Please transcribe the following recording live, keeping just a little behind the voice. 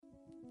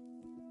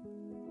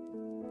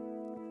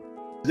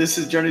This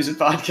is Journeys in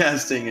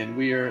Podcasting, and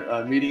we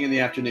are meeting in the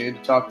afternoon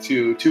to talk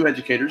to two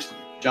educators,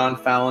 John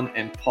Fallon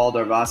and Paul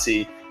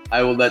Darvasi.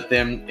 I will let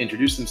them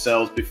introduce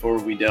themselves before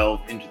we delve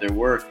into their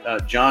work.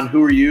 John,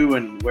 who are you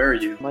and where are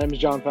you? My name is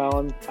John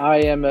Fallon. I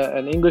am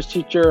an English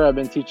teacher. I've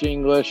been teaching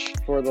English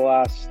for the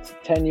last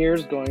 10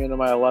 years, going into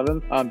my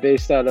 11th. I'm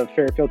based out of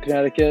Fairfield,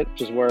 Connecticut,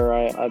 which is where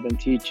I've been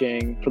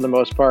teaching for the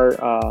most part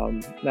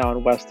now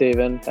in West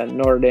Haven at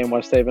Notre Dame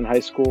West Haven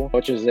High School,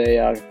 which is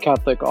a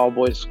Catholic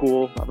all-boys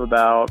school of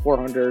about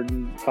 400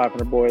 and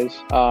 500 boys.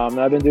 And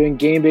I've been doing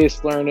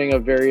game-based learning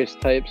of various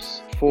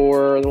types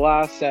for the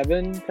last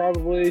 7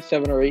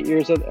 or 8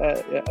 years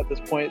at this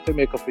point. It took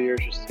me a couple of years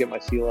just to get my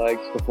sea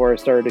legs before I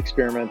started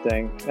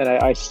experimenting. And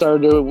I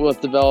started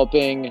with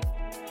developing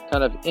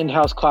kind of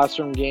in-house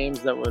classroom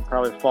games that would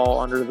probably fall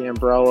under the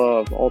umbrella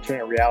of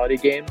alternate reality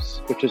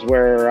games, which is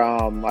where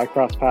I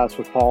crossed paths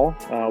with Paul.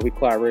 We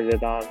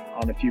collaborated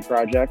on a few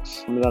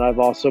projects. And then I've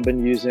also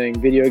been using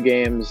video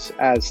games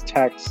as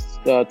text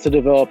to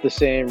develop the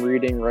same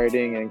reading,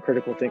 writing, and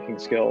critical thinking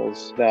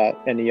skills that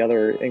any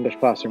other English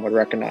classroom would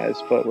recognize,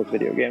 but with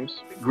video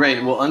games.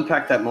 Great. We'll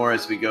unpack that more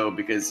as we go,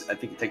 because I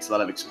think it takes a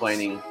lot of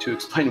explaining to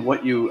explain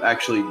what you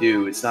actually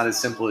do. It's not as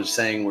simple as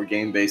saying we're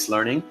game-based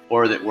learning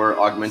or that we're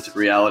augmented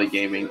reality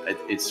gaming.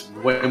 It's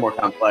way more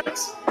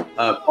complex.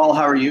 Paul,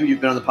 how are you?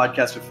 You've been on the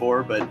podcast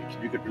before, but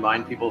if you could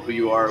remind people who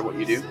you are, what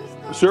you do.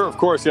 Sure, of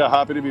course. Yeah,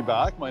 happy to be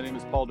back. My name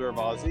is Paul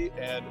Darvasi,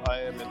 and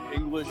I am an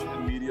English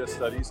and Media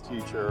Studies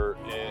teacher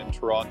in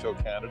Toronto,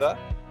 Canada.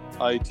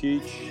 I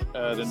teach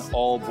at an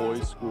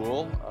all-boys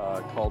school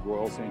called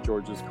Royal St.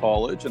 George's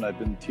College, and I've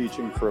been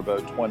teaching for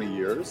about 20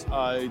 years.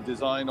 I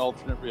design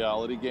alternate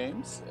reality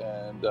games,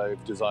 and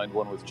I've designed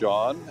one with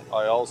John.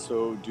 I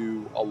also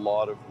do a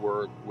lot of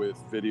work with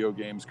video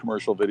games,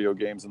 commercial video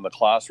games in the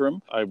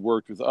classroom. I've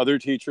worked with other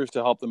teachers to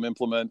help them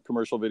implement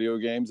commercial video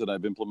games, and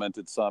I've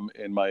implemented some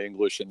in my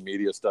English and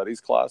Media Studies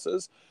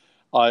classes.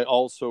 I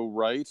also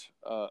write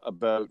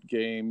about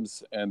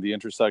games and the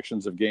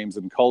intersections of games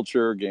and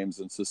culture, games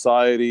and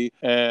society,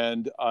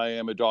 and I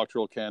am a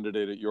doctoral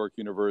candidate at York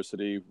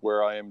University,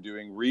 where I am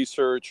doing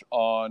research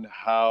on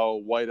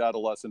how white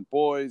adolescent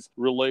boys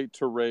relate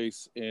to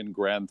race in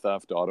Grand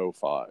Theft Auto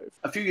 5.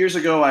 A few years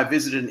ago, I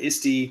visited an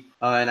ISTE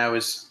and I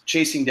was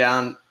chasing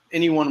down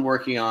anyone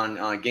working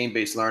on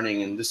game-based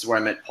learning, and this is where I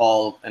met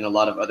Paul and a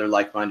lot of other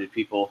like-minded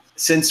people.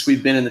 Since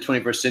we've been in the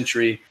 21st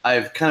century,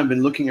 I've kind of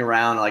been looking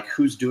around like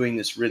who's doing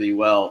this really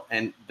well,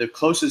 and the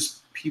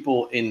closest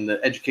people in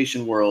the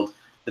education world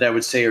that I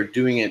would say are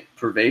doing it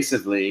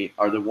pervasively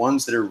are the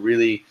ones that are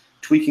really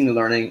tweaking the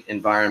learning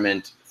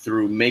environment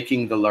through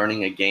making the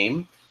learning a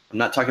game. I'm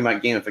not talking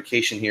about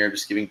gamification here,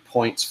 just giving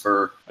points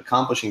for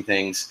accomplishing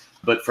things,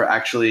 but for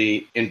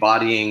actually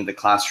embodying the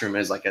classroom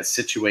as like a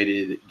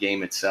situated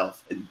game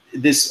itself.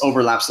 This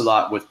overlaps a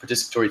lot with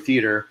participatory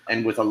theater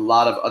and with a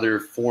lot of other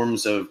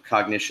forms of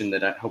cognition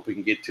that I hope we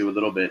can get to a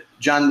little bit.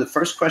 John, the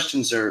first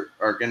questions are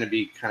going to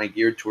be kind of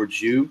geared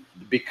towards you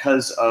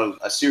because of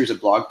a series of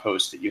blog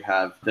posts that you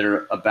have that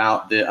are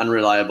about the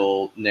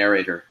unreliable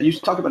narrator. You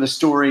talk about a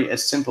story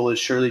as simple as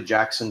Shirley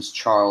Jackson's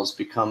Charles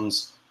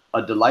becomes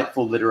a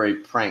delightful literary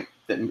prank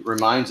that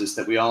reminds us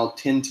that we all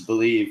tend to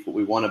believe what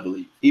we want to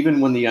believe, even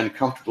when the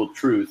uncomfortable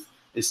truth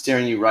is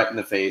staring you right in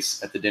the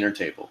face at the dinner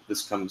table.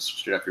 This comes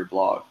straight off your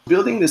blog.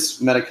 Building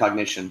this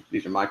metacognition,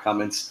 these are my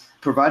comments,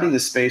 providing the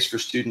space for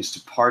students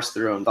to parse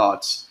their own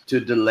thoughts, to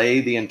delay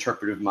the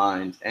interpretive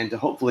mind, and to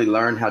hopefully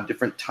learn how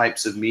different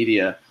types of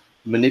media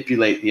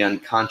manipulate the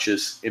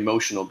unconscious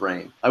emotional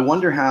brain. I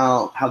wonder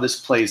how this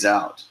plays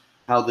out.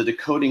 How the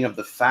decoding of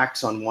the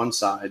facts on one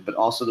side, but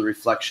also the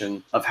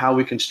reflection of how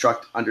we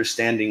construct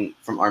understanding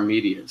from our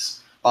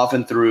medias,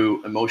 often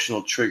through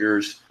emotional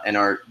triggers and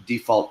our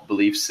default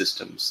belief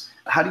systems.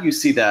 How do you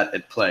see that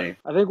at play?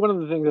 I think one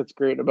of the things that's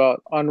great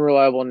about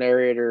unreliable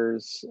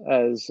narrators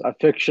as a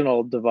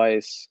fictional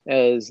device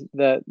is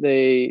that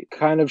they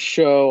kind of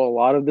show a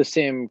lot of the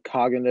same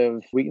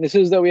cognitive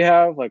weaknesses that we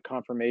have, like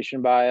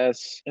confirmation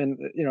bias, and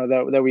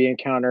that we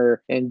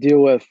encounter and deal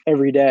with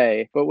every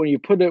day. But when you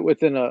put it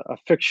within a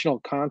fictional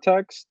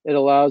context, it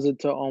allows it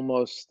to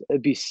almost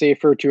be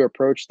safer to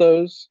approach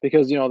those,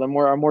 because a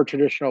more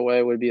traditional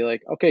way would be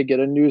like, okay, get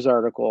a news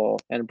article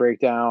and break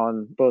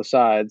down both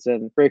sides,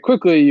 and very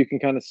quickly you can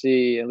kind of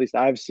see, at least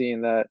I've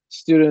seen, that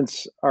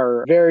students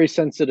are very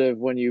sensitive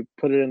when you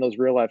put it in those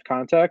real life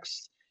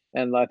contexts.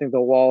 And I think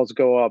the walls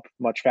go up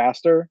much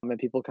faster and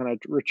people kind of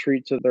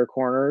retreat to their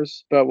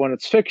corners. But when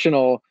it's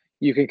fictional,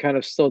 you can kind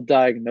of still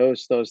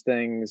diagnose those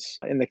things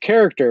in the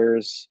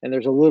characters, and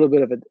there's a little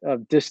bit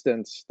of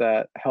distance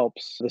that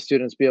helps the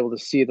students be able to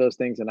see those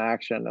things in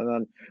action. And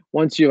then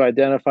once you've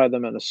identified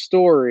them in a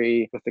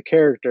story with the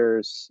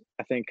characters,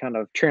 I think kind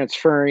of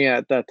transferring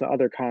that to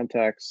other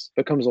contexts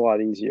becomes a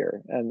lot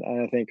easier.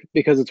 And I think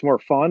because it's more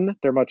fun,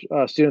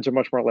 students are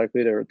much more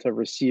likely to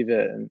receive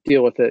it and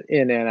deal with it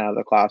in and out of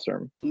the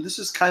classroom. This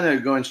is kind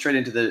of going straight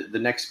into the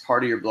next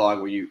part of your blog,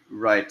 where you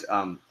write,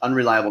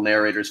 unreliable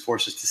narrators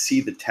force us to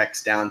see the text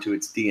down to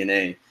its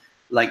DNA.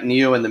 Like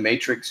Neo in the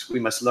Matrix,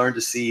 we must learn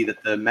to see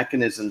that the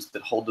mechanisms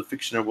that hold the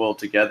fictional world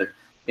together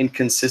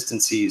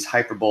inconsistencies,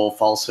 hyperbole,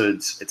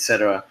 falsehoods,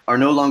 etc., are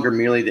no longer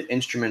merely the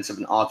instruments of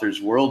an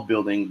author's world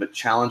building, but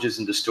challenges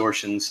and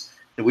distortions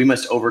that we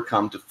must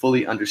overcome to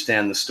fully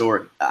understand the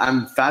story.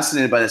 I'm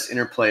fascinated by this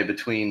interplay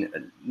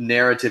between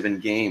narrative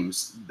and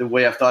games. The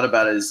way I've thought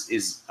about it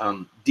is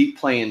deep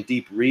play and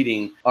deep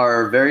reading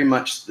are very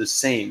much the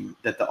same,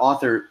 that the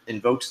author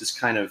invokes this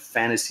kind of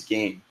fantasy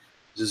game.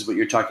 This is what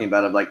you're talking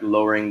about, of like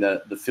lowering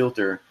the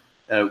filter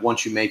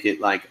once you make it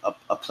like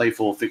a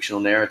playful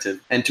fictional narrative.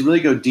 And to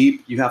really go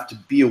deep, you have to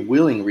be a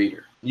willing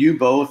reader. You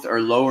both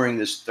are lowering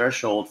this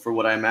threshold for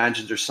what I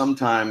imagine are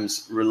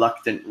sometimes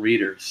reluctant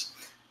readers.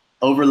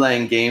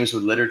 Overlaying games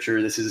with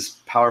literature, this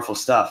is powerful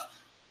stuff.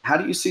 How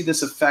do you see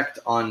this effect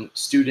on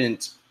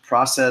student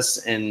process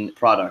and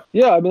product?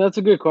 Yeah, I mean, that's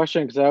a good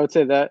question, because I would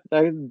say that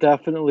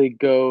definitely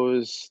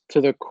goes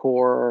to the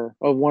core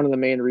of one of the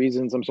main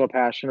reasons I'm so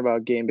passionate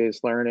about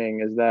game-based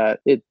learning, is that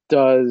it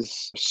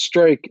does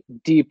strike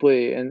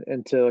deeply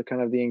into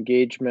kind of the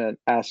engagement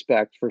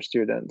aspect for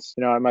students.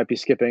 I might be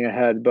skipping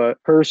ahead, but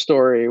Her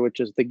Story, which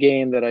is the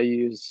game that I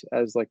use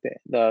as like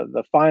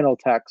the final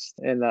text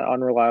in that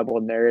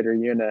unreliable narrator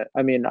unit.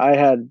 I mean, I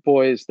had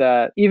boys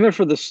that, even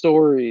for the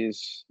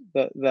stories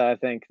that I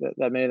think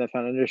that many of them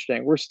found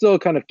interesting, we're still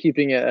kind of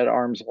keeping it at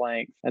arm's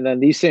length. And then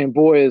these same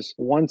boys,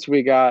 once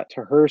we got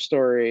to Her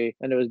Story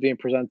and it was being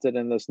presented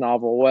in this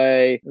novel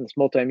way, in this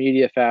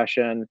multimedia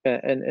fashion,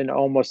 and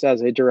almost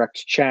as a direct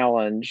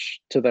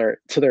challenge to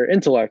their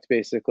intellect,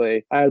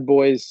 basically, I had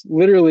boys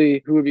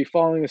literally who would be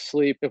falling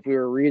asleep if we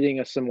were reading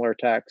a similar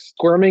text,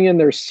 squirming in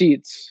their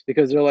seats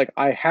because they're like,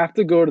 I have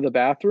to go to the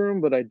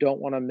bathroom, but I don't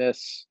want to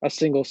miss a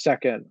single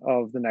second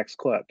of the next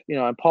clip.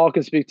 And Paul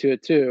can speak to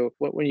it too.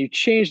 When you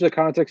change the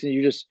context and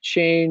you just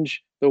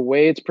change the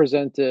way it's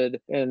presented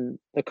and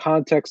the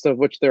context of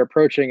which they're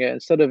approaching it,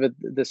 instead of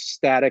this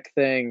static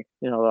thing,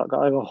 like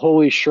a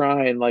holy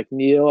shrine, like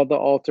kneel at the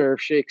altar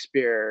of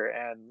Shakespeare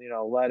and,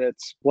 let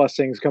its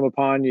blessings come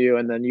upon you,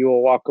 and then you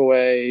will walk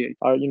away,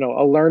 a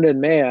learned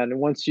man. And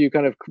once you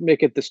kind of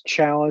make it this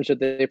challenge that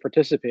they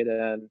participate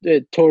in,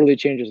 it totally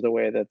changes the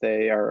way that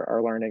they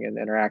are learning and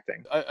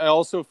interacting. I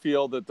also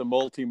feel that the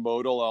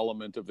multimodal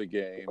element of the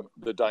game,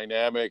 the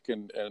dynamic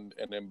and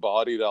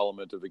embodied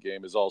element of the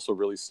game, is also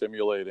really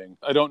stimulating.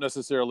 I don't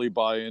necessarily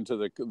buy into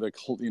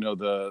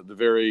the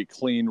very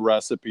clean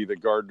recipe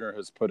that Gardner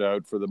has put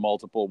out for the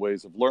multiple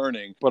ways of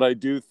learning, but I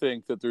do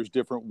think that there's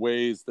different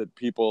ways that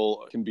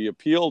people can be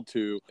appealed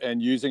to,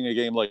 and using a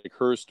game like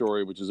Her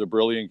Story, which is a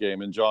brilliant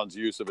game, and John's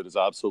use of it is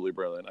absolutely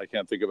brilliant. I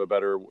can't think of a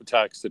better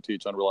text to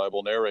teach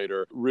unreliable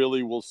narrator.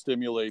 Really will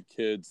stimulate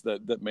kids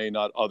that may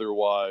not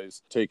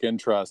otherwise take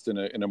interest in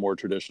a more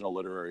traditional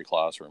literary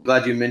classroom.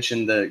 Glad you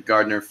mentioned the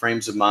Gardner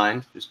frames of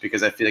mind, just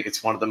because I feel like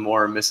it's one of the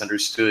more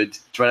misunderstood.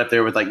 It's right up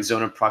there with like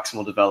zone of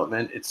proximal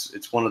development.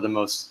 It's one of the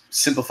most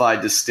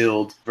simplified,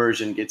 distilled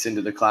version, gets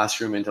into the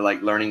classroom, into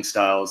like learning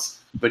styles.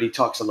 But he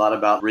talks a lot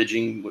about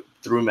bridging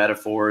through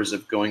metaphors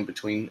of going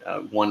between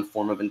one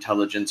form of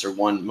intelligence or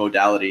one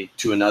modality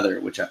to another,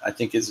 which I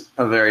think is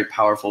a very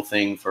powerful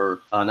thing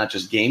for not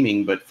just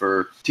gaming, but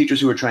for teachers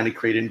who are trying to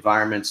create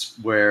environments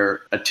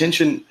where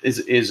attention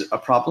is a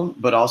problem,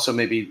 but also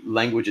maybe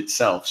language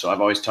itself. So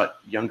I've always taught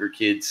younger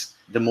kids,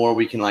 the more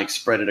we can like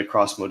spread it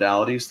across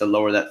modalities, the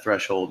lower that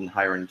threshold and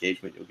higher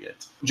engagement you'll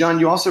get. John,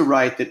 you also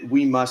write that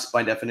we must,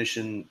 by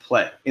definition,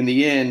 play. In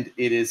the end,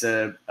 it is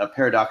a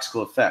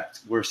paradoxical effect.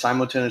 We're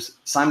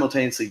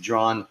simultaneously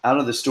drawn out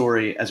of the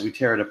story as we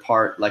tear it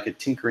apart like a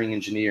tinkering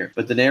engineer.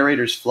 But the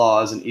narrator's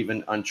flaws and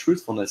even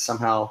untruthfulness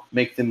somehow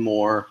make them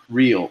more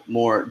real,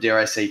 more, dare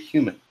I say,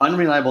 human.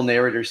 Unreliable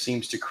narrator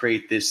seems to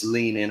create this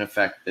lean-in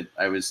effect that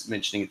I was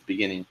mentioning at the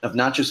beginning, of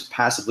not just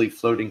passively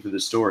floating through the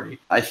story.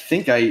 I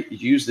think I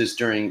use this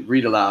during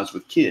read alouds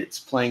with kids,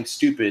 playing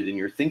stupid in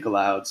your think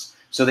alouds,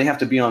 so they have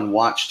to be on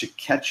watch to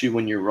catch you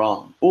when you're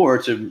wrong, or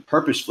to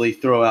purposefully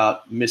throw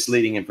out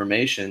misleading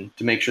information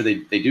to make sure they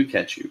do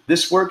catch you.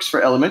 This works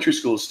for elementary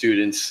school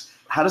students.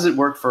 How does it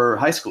work for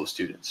high school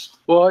students?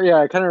 Well,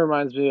 yeah, it kind of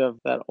reminds me of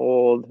that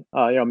old,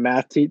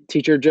 math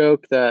teacher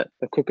joke that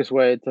the quickest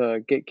way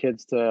to get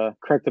kids to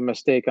correct a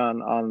mistake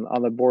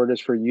on the board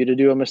is for you to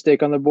do a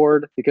mistake on the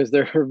board, because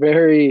they're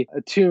very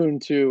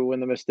attuned to when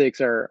the mistakes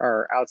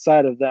are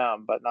outside of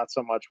them, but not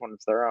so much when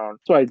it's their own.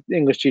 That's why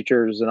English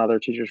teachers and other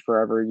teachers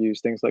forever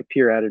use things like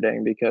peer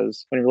editing,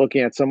 because when you're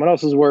looking at someone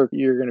else's work,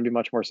 you're going to be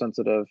much more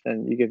sensitive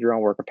and you give your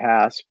own work a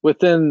pass.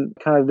 Within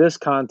kind of this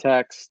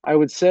context, I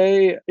would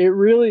say it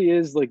really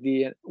is like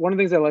one of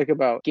the things I like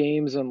about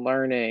games and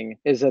learning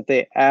is that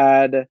they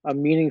add a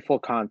meaningful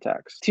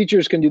context.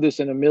 Teachers can do this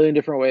in a million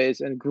different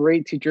ways, and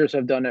great teachers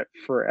have done it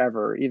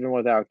forever, even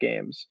without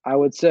games. I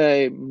would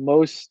say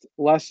most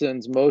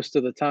lessons, most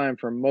of the time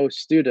for most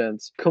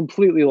students,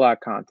 completely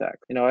lack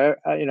context.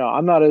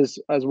 I'm not as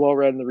well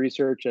read in the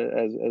research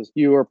as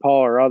you or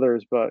Paul or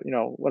others, but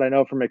what I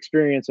know from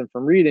experience and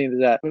from reading is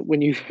that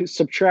when you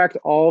subtract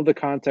all of the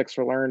context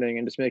for learning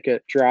and just make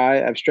it dry,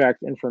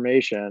 abstract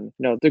information,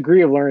 the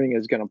degree of learning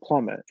is going to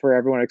plummet for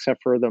everyone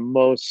except for the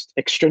most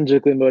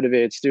extrinsically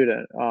motivated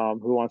student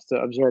who wants to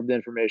absorb the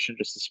information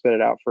just to spit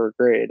it out for a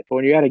grade. But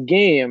when you add a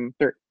game,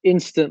 they're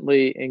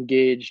instantly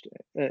engaged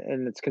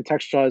and it's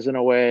contextualized in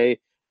a way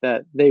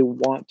that they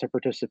want to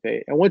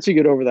participate. And once you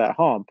get over that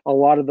hump, a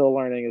lot of the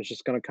learning is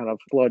just going to kind of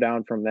flow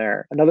down from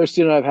there. Another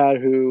student I've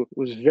had who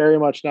was very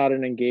much not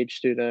an engaged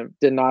student,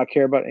 did not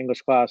care about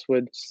English class,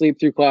 would sleep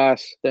through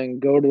class, then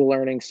go to the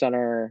learning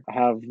center,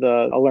 have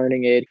a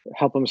learning aid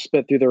help him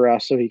spit through the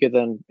rest so he could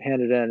then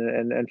hand it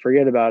in and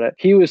forget about it.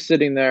 He was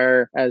sitting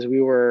there as we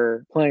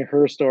were playing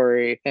Her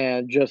Story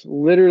and just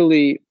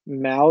literally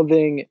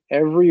mouthing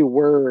every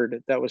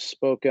word that was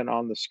spoken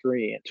on the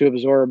screen to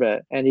absorb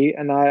it.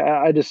 And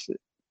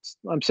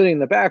I'm sitting in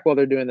the back while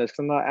they're doing this because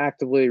I'm not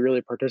actively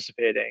really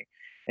participating.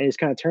 And he just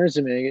kind of turns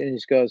to me and he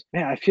just goes,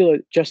 "Man, I feel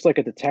it just like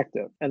a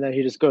detective." And then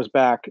he just goes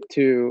back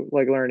to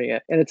like learning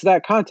it. And it's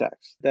that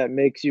context that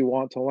makes you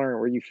want to learn,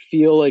 where you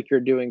feel like you're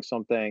doing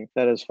something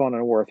that is fun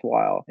and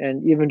worthwhile.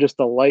 And even just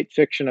the light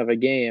fiction of a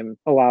game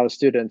allows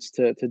students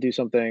to do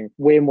something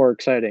way more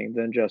exciting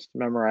than just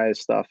memorize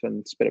stuff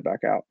and spit it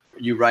back out.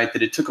 You write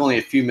that it took only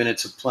a few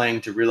minutes of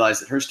playing to realize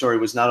that Her Story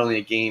was not only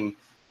a game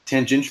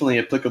tangentially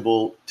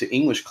applicable to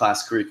English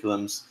class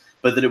curriculums,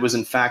 but that it was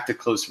in fact a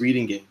close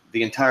reading game.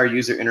 The entire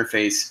user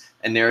interface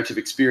and narrative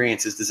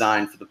experience is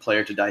designed for the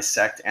player to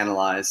dissect,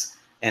 analyze,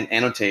 and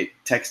annotate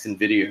text and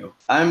video.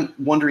 I'm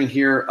wondering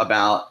here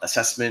about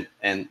assessment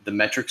and the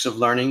metrics of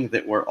learning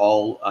that we're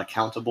all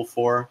accountable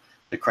for.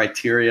 The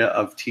criteria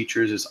of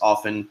teachers is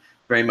often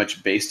very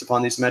much based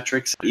upon these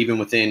metrics. Even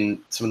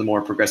within some of the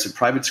more progressive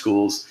private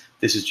schools,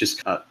 this is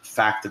just a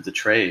fact of the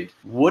trade.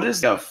 What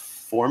does a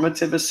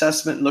formative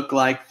assessment look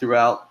like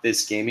throughout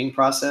this gaming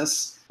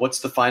process?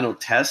 What's the final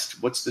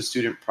test? What's the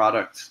student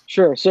product?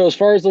 Sure. So as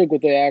far as like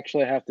what they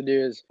actually have to do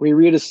is we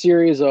read a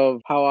series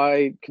of, how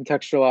I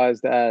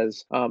contextualized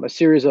as a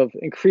series of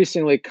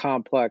increasingly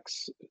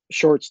complex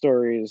short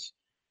stories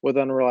with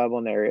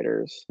unreliable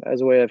narrators as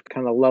a way of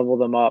kind of level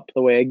them up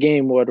the way a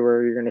game would,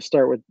 where you're going to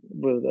start with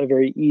a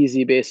very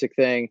easy basic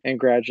thing and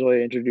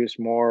gradually introduce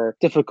more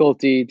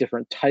difficulty,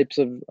 different types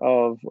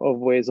of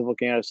ways of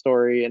looking at a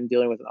story and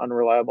dealing with an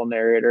unreliable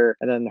narrator.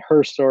 And then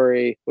Her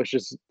Story, which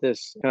is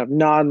this kind of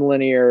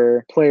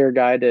non-linear player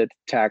guided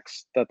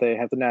text that they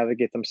have to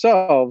navigate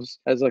themselves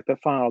as like the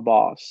final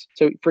boss.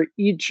 So for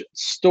each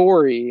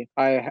story,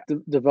 I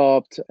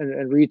developed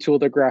and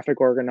retooled a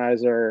graphic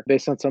organizer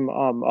based on some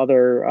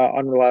other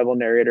unreliable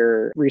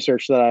narrator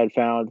research that I had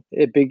found.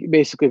 It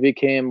basically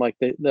became like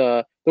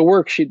the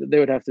worksheet that they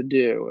would have to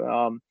do,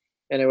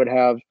 and it would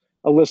have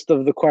a list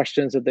of the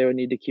questions that they would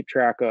need to keep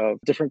track of,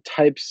 different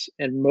types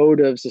and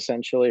motives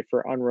essentially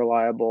for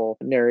unreliable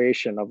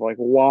narration of like,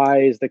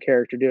 why is the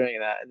character doing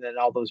that? And then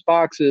all those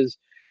boxes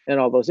and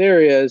all those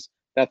areas,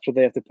 that's where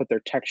they have to put their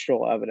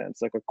textual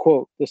evidence, like a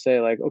quote to say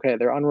like, okay,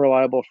 they're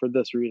unreliable for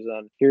this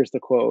reason. Here's the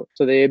quote.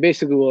 So they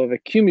basically will have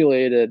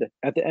accumulated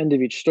at the end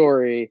of each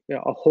story,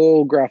 a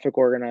whole graphic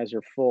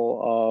organizer full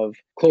of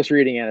close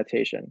reading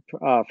annotation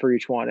for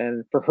each one.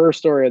 And for Her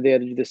Story, they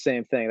had to do the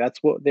same thing. That's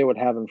what they would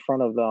have in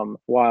front of them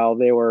while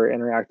they were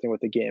interacting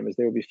with the game, as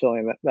they would be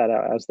filling that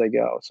out as they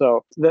go.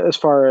 So as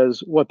far as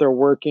what they're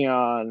working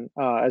on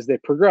as they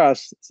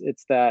progress,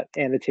 it's that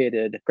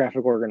annotated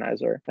graphic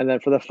organizer. And then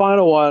for the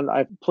final one,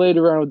 I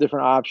played around with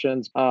different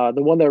options. The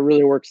one that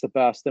really works the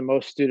best, and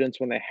most students,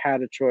 when they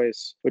had a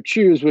choice, would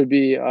choose, would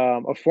be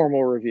a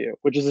formal review,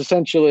 which is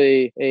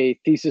essentially a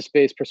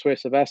thesis-based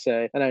persuasive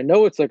essay. And I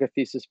know it's like a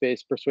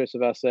thesis-based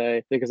persuasive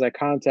essay because I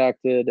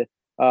contacted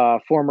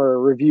former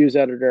reviews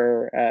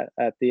editor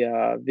at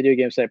the video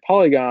game site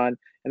Polygon.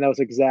 And that was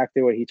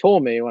exactly what he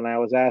told me when I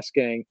was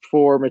asking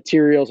for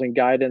materials and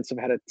guidance of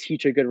how to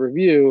teach a good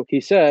review. He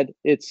said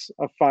it's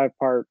a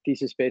 5-part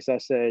thesis-based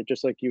essay,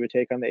 just like you would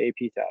take on the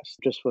AP test,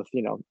 just with,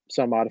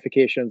 some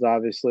modifications,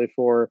 obviously,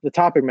 for the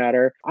topic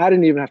matter. I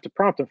didn't even have to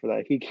prompt him for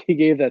that. He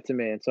gave that to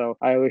me. And so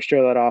I always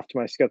show that off to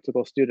my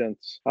skeptical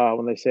students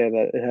when they say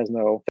that it has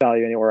no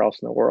value anywhere else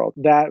in the world.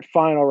 That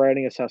final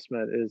writing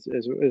assessment is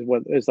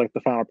what is like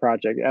the final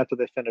project. After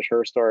they finish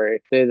Her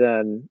Story, they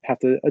then have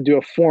to do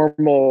a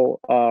formal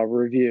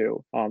review,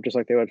 just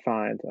like they would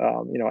find,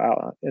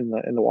 out in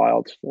the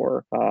wild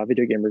for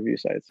video game review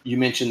sites. You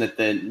mentioned that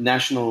the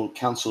National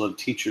Council of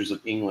Teachers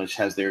of English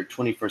has their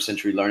 21st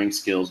century learning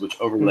skills, which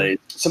overlays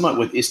somewhat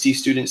with ISTE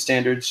student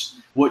standards.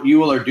 What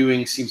you all are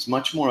doing seems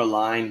much more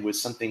aligned with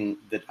something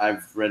that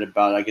I've read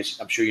about, I guess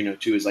I'm sure you know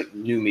too, is like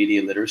new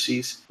media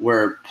literacies,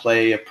 where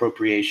play,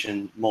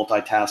 appropriation,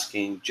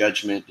 multitasking,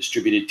 judgment,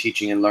 distributed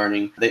teaching and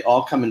learning, they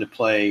all come into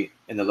play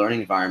in the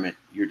learning environment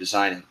you're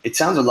designing. It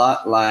sounds a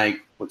lot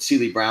like what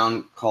Seeley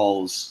Brown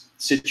calls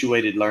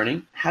situated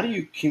learning. How do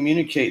you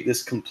communicate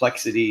this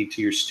complexity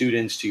to your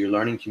students, to your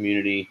learning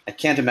community? I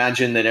can't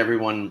imagine that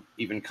everyone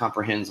even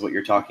comprehends what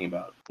you're talking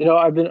about.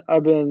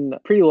 I've been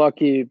pretty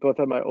lucky both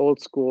at my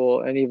old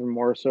school and even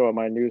more so at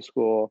my new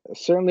school,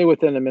 certainly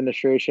within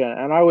administration.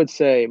 And I would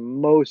say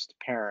most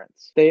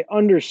parents, they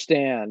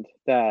understand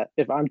that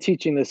if I'm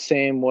teaching the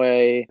same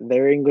way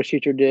their English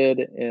teacher did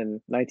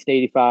in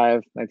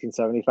 1985,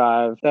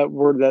 1975,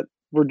 that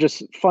we're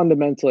just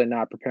fundamentally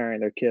not preparing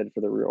their kid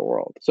for the real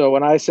world. So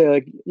when I say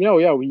like,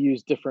 yeah, we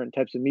use different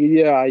types of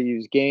media, I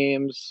use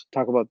games,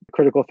 talk about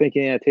critical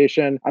thinking,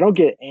 annotation, I don't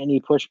get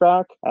any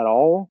pushback at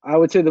all. I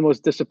would say the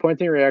most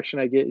disappointing reaction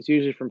I get is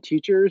usually from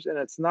teachers, and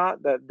it's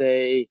not that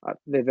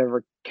they've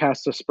ever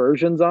cast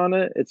aspersions on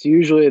it. It's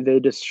usually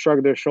they just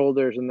shrug their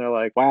shoulders and they're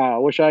like, wow, I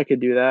wish I could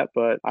do that,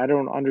 but I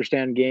don't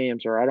understand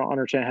games, or I don't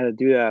understand how to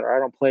do that, or I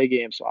don't play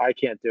games, so I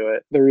can't do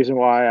it. The reason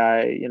why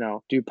I,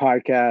 do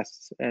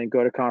podcasts and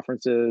go to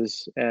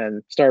conferences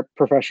and start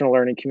professional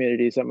learning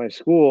communities at my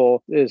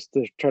school is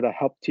to try to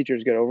help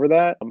teachers get over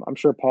that. I'm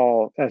sure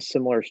Paul has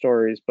similar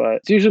stories, but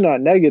it's usually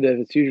not negative.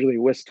 It's usually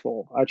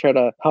wistful. I try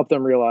to help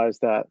them realize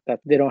that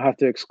they don't have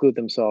to exclude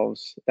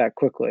themselves that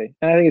quickly.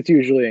 And I think it's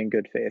usually in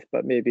good faith,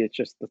 but maybe it's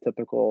just the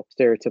typical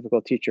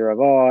stereotypical teacher of,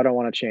 oh, I don't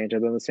want to change.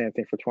 I've done the same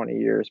thing for 20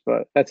 years,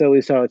 but that's at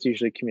least how it's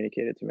usually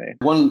communicated to me.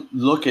 One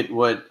look at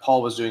what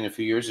Paul was doing a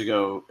few years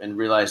ago and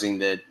realizing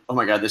that, oh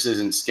my God, this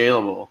isn't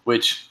scalable,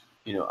 which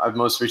I've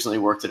most recently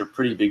worked at a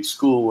pretty big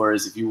school,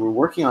 whereas if you were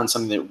working on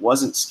something that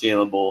wasn't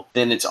scalable,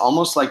 then it's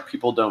almost like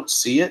people don't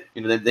see it.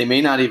 They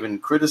may not even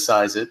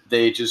criticize it.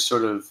 They just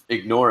sort of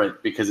ignore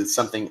it because it's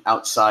something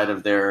outside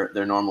of their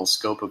normal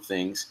scope of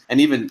things.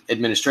 And even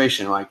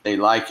administration, like they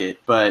like it,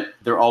 but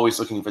they're always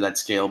looking for that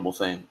scalable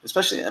thing.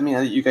 Especially,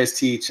 you guys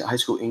teach high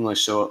school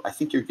English, so I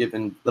think you're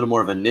given a little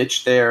more of a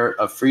niche there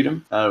of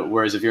freedom.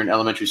 Whereas if you're in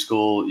elementary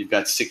school, you've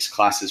got 6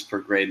 classes per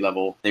grade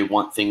level. They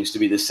want things to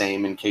be the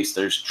same in case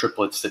there's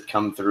triplets that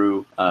come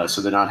through,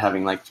 so they're not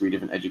having like 3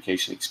 different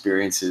education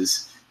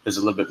experiences. There's a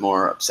little bit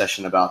more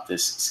obsession about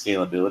this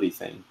scalability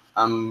thing.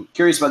 I'm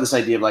curious about this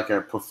idea of like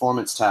a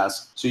performance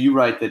task. So you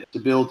write that to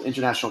build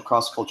international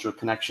cross-cultural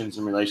connections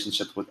and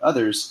relationships with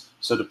others,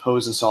 so to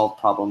pose and solve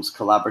problems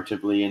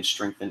collaboratively and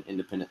strengthen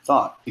independent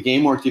thought. The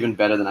game worked even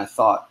better than I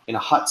thought in a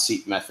hot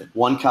seat method.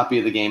 1 copy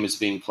of the game is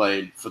being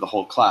played for the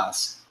whole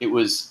class. It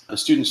was a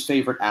student's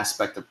favorite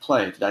aspect of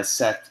play to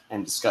dissect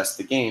and discuss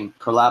the game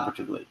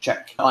collaboratively.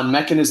 Check. On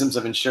mechanisms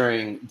of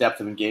ensuring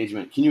depth of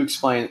engagement, can you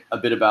explain a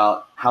bit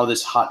about how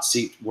this hot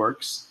seat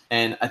works?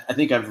 And I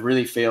think I've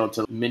really failed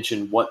to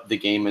mention what the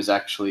game is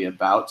actually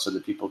about so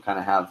that people kind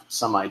of have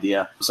some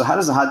idea. So how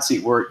does the hot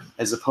seat work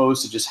as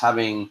opposed to just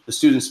having the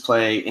students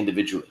play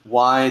individually?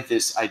 Why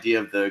this idea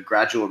of the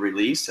gradual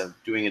release of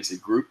doing it as a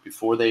group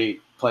before they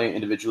play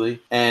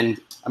individually?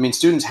 And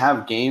students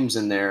have games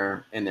in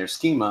their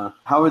schema.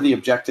 How are the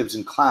objectives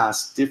in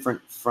class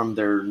different from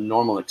their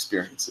normal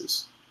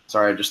experiences?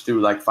 Sorry, I just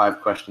threw like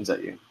 5 questions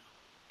at you.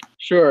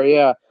 Sure,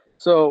 yeah.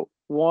 So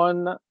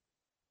one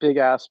big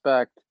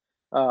aspect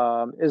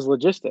is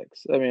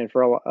logistics.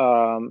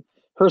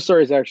 Her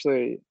Story is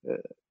actually,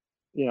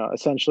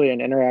 essentially an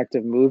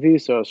interactive movie.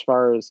 So as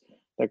far as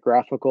the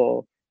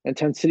graphical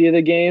intensity of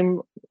the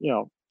game,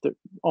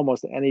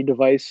 almost any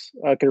device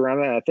could run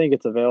it. And I think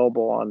it's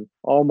available on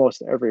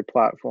almost every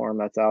platform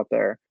that's out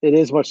there. It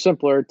is much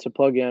simpler to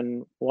plug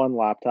in one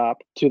laptop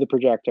to the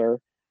projector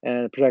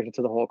and project it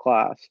to the whole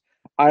class.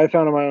 I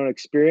found in my own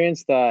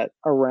experience that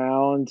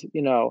around,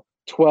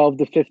 12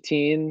 to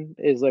 15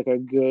 is like a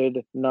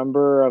good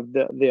number of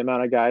the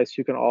amount of guys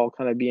who can all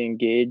kind of be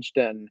engaged,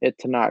 and it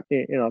to not,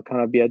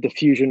 kind of be a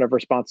diffusion of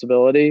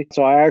responsibility.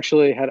 So I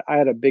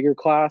had a bigger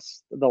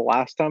class the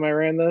last time I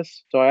ran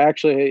this. So I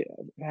actually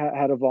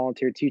had a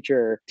volunteer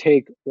teacher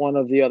take one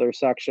of the other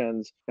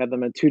sections, had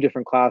them in 2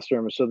 different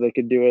classrooms so they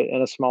could do it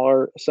in a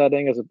smaller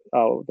setting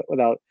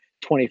without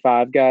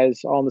 25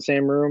 guys all in the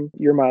same room.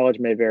 Your mileage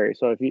may vary.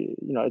 So if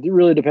it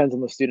really depends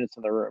on the students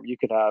in the room. You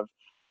could have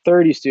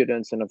 30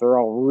 students, and if they're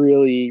all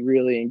really,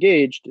 really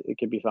engaged, it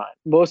could be fine.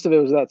 Most of it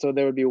was that. So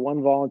there would be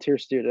one volunteer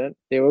student.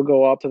 They would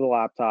go up to the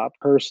laptop.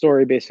 Her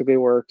Story basically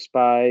works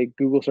by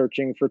Google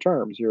searching for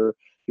terms. You're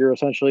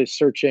essentially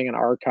searching an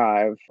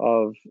archive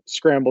of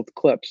scrambled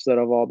clips that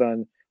have all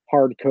been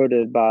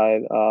hard-coded by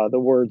the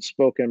words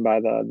spoken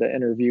by the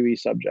interviewee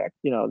subject.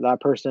 That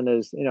person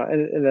is,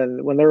 and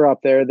then when they're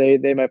up there,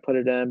 they might put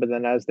it in, but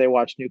then as they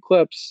watch new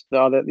clips, the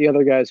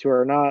other guys who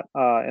are not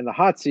in the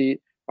hot seat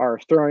are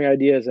throwing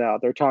ideas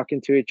out. They're talking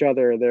to each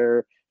other.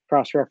 They're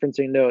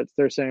cross-referencing notes.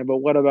 They're saying, but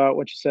what about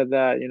when you said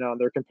that?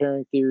 They're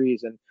comparing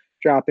theories and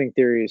dropping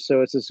theories.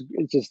 So it's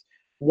just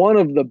one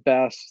of the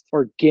best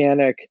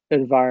organic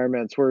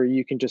environments where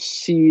you can just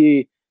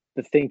see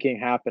the thinking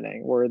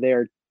happening, where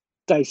they're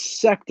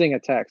dissecting a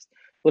text,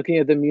 looking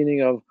at the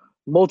meaning of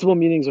multiple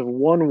meanings of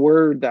one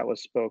word that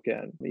was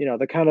spoken,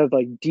 the kind of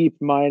like deep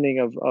mining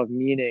of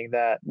meaning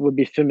that would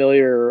be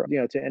familiar,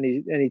 to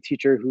any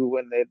teacher who,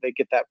 when they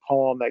get that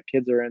poem that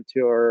kids are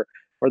into, or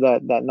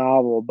that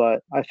novel.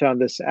 But I found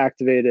this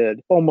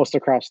activated almost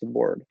across the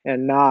board,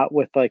 and not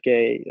with like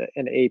an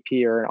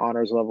AP or an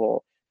honors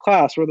level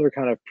class where they're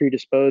kind of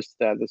predisposed to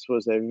that. This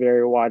was a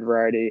very wide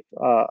variety,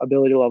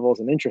 ability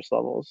levels and interest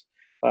levels.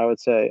 I would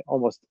say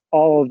almost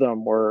all of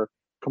them were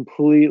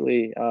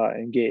completely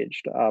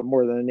engaged,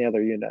 more than any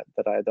other unit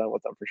that I had done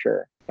with them, for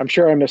sure. I'm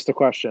sure I missed the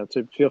question,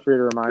 so feel free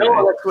to remind me.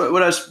 That's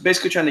what I was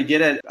basically trying to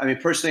get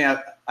at. Personally,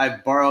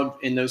 I've borrowed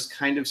in those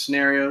kind of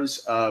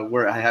scenarios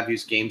where I have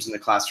used games in the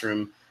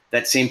classroom,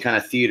 that same kind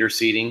of theater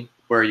seating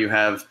where you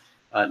have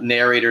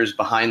narrators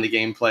behind the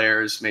game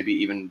players, maybe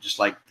even just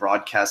like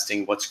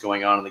broadcasting what's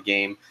going on in the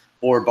game,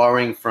 or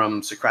borrowing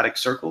from Socratic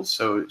circles.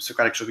 So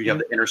Socratic circle, you have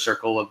the inner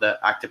circle of the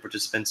active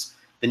participants,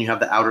 then you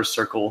have the outer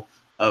circle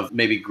of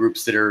maybe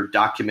groups that are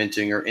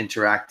documenting or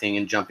interacting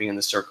and jumping in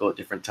the circle at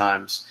different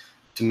times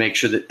to make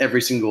sure that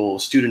every single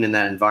student in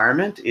that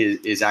environment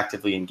is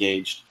actively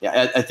engaged.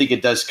 Yeah, I think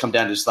it does come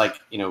down to just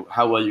like,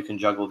 how well you can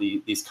juggle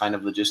these kind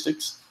of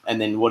logistics. And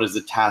then what is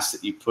the task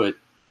that you put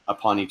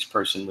upon each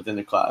person within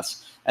the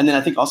class. And then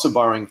I think also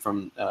borrowing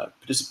from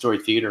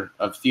participatory theater,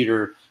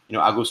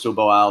 Augusto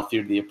Boal,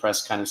 Theater of the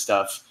Oppressed kind of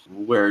stuff,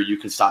 where you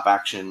can stop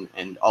action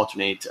and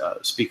alternate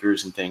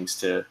speakers and things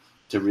to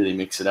really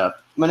mix it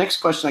up. My next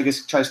question, I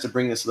guess, tries to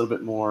bring this a little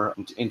bit more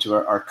into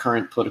our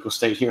current political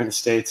state here in the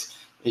States.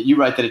 You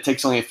write that it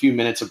takes only a few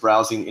minutes of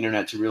browsing the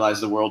internet to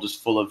realize the world is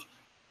full of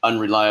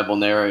unreliable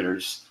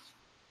narrators.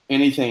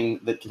 Anything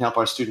that can help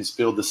our students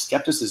build the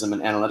skepticism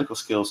and analytical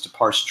skills to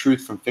parse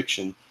truth from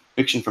fiction,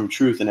 fiction from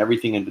truth, and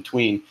everything in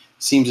between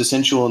seems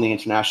essential in the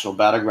international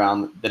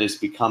battleground that has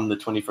become the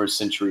 21st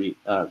century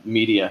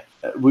media.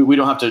 We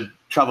don't have to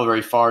travel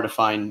very far to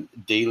find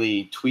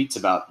daily tweets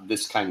about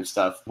this kind of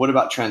stuff. What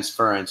about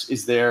transference?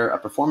 Is there a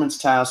performance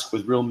task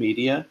with real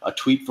media, a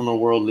tweet from a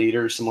world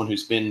leader, someone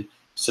who's been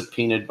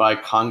subpoenaed by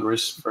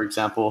Congress, for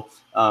example?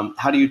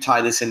 How do you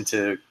tie this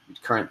into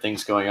current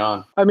things going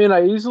on? I mean,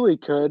 I easily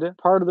could.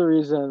 Part of the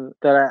reason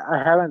that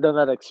I haven't done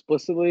that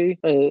explicitly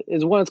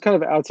is one, it's kind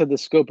of outside the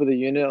scope of the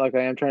unit. Like,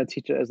 I am trying to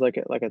teach it as like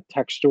a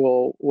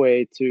textual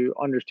way to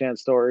understand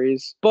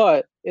stories.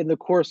 But in the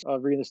course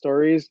of reading the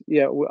stories,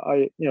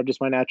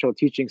 just my natural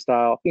teaching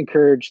style,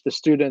 encourage the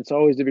students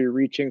always to be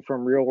reaching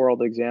from real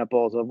world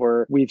examples of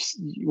where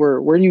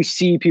you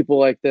see people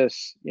like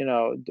this,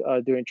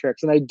 doing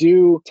tricks. And I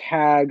do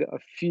tag a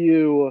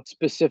few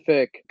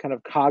specific kind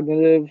of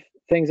cognitive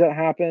things that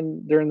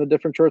happen during the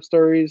different short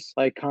stories,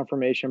 like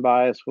confirmation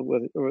bias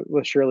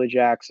with Shirley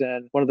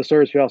Jackson. One of the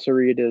stories we also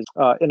read is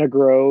In a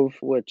Grove,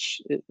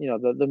 which,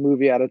 the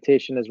movie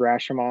adaptation is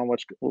Rashomon,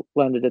 which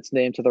lended its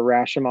name to the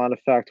Rashomon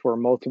effect, where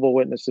multiple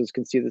witnesses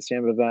can see the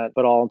same event,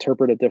 but all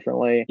interpret it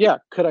differently. Yeah,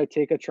 could I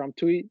take a Trump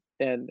tweet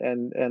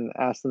and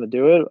ask them to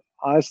do it?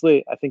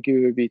 Honestly, I think it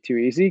would be too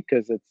easy,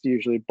 because it's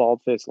usually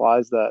bald-faced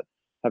lies that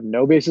have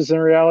no basis in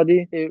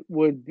reality. It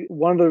would be,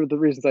 one of the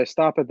reasons I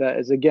stop at that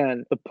is,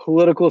 again, the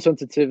political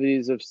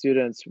sensitivities of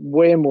students,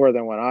 way more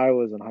than when I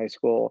was in high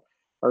school,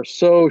 are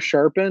so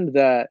sharpened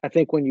that I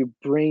think when you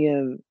bring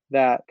in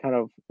that kind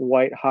of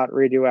white hot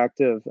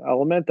radioactive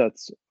element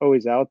that's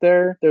always out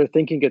there, their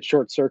thinking gets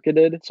short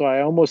circuited. So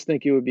I almost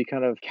think it would be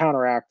kind of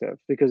counteractive,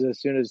 because as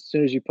soon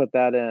as you put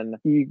that in,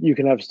 you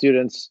can have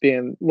students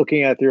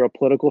looking at it through a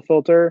political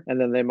filter,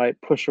 and then they might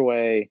push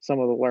away some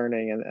of the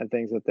learning and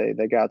things that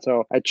they got.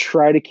 So I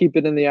try to keep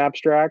it in the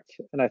abstract,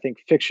 and I think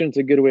fiction's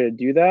a good way to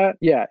do that.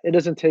 Yeah, it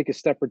doesn't take a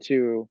step or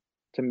two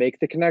to make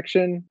the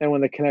connection, and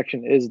when the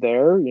connection is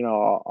there,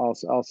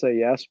 I'll say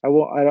yes.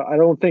 I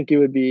don't think it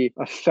would be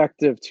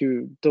effective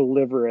to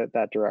deliver it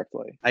that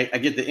directly. I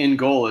get the end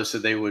goal is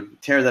that they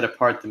would tear that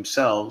apart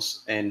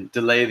themselves and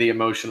delay the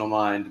emotional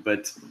mind,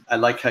 but I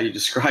like how you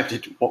described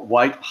it,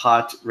 white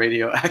hot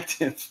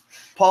radioactive.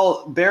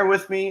 Paul, bear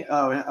with me.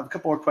 I have a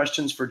couple more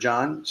questions for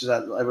John, which is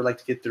I would like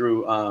to get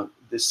through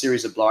this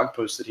series of blog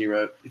posts that he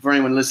wrote. For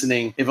anyone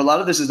listening, if a lot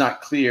of this is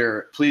not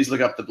clear, please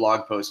look up the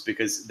blog post,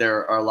 because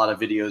there are a lot of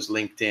videos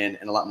linked in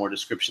and a lot more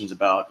descriptions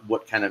about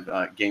what kind of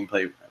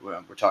gameplay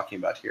we're talking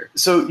about here.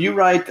 So you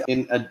write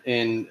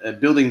in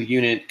Building the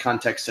Unit,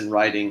 Context and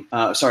Writing,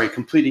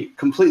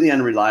 completely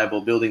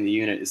unreliable, Building the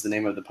Unit is the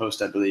name of the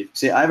post, I believe.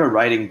 See, I have a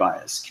writing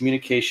bias.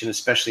 Communication,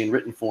 especially in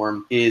written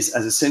form, is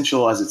as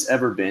essential as it's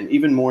ever been,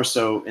 even more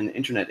so in the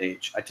internet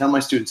age. I tell my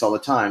students all the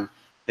time,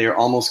 they are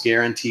almost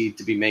guaranteed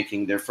to be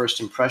making their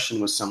first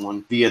impression with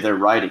someone via their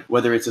writing,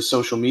 whether it's a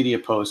social media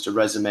post, a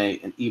resume,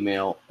 an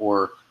email,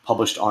 or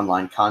published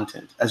online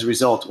content. As a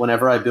result,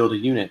 whenever I build a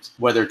unit,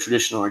 whether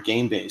traditional or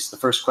game-based, the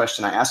first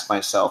question I ask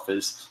myself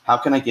is, how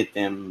can I get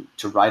them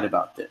to write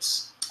about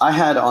this? I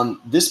had on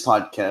this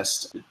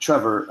podcast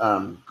Trevor,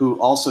 who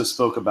also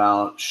spoke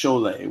about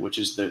schole, which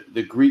is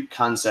the Greek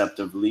concept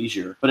of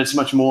leisure, but it's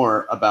much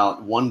more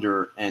about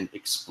wonder and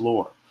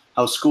explore.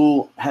 How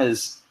school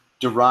has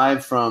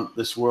derived from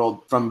this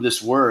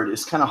word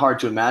is kind of hard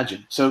to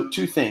imagine. So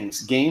two things.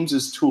 Games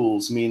as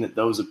tools mean that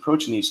those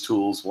approaching these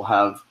tools will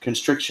have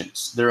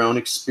constrictions. Their own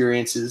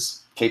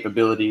experiences,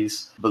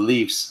 capabilities,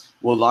 beliefs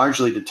will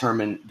largely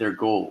determine their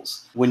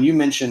goals. When you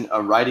mention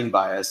a writing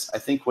bias, I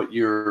think what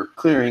you're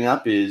clearing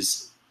up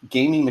is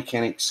gaming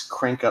mechanics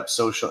crank up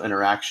social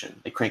interaction.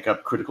 They crank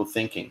up critical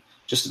thinking.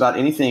 Just about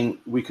anything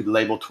we could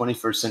label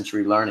 21st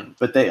century learning,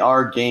 but they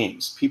are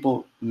games.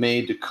 People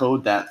may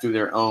decode that through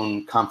their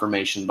own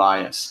confirmation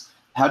bias.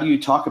 How do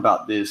you talk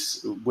about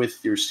this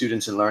with your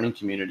students and learning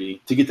community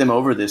to get them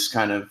over this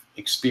kind of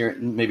experience,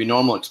 maybe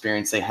normal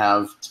experience they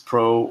have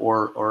pro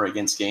or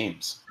against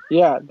games?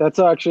 Yeah, that's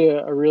actually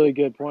a really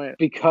good point.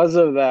 Because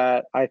of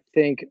that, I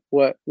think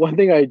one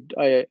thing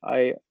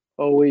I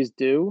always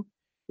do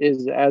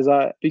is, as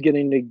I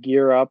beginning to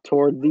gear up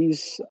toward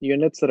these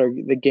units that are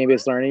the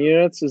game-based learning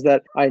units, is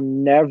that I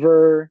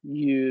never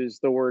use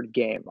the word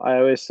game. I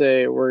always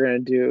say we're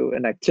going to do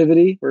an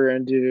activity, we're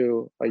going to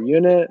do a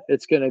unit,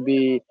 it's going to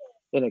be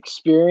an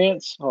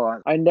experience. Hold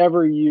on. I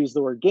never use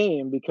the word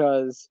game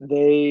because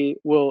they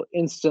will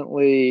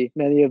instantly,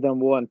 many of them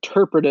will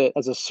interpret it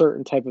as a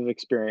certain type of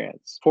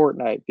experience.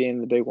 Fortnite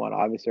being the big one,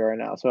 obviously, right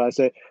now. So I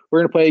say, we're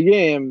going to play a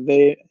game.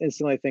 They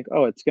instantly think,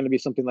 oh, it's going to be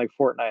something like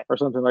Fortnite or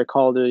something like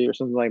Call of Duty or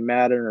something like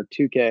Madden or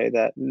 2K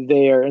that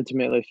they are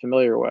intimately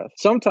familiar with.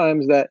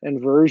 Sometimes that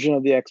inversion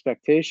of the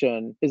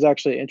expectation is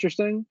actually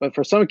interesting. But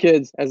for some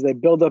kids, as they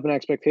build up an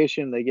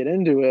expectation, they get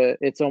into it,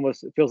 it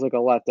feels like a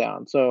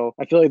letdown. So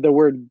I feel like the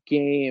word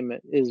game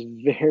is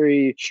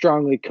very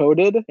strongly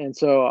coded, and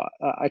so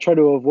I try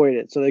to avoid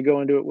it, so they go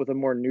into it with a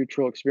more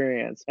neutral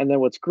experience. And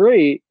then what's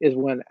great is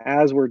when,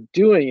 as we're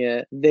doing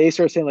it, they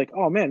start saying like,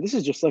 oh man, this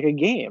is just like a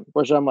game,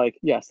 which I'm like,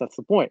 yes, that's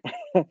the point.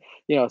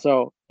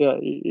 So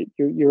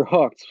you're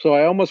hooked. So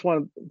I almost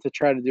want to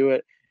try to do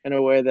it in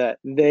a way that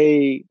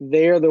they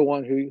are the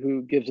one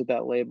who gives it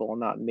that label,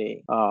 not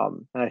me.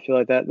 And I feel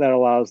like that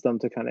allows them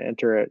to kind of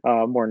enter it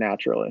more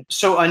naturally.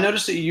 So I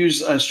noticed that you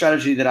use a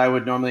strategy that I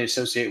would normally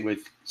associate with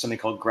something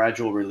called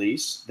gradual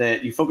release,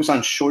 that you focus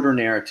on shorter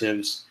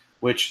narratives,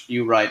 which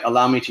you write,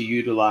 allow me to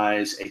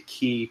utilize a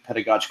key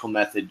pedagogical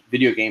method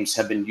video games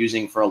have been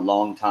using for a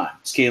long time,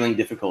 scaling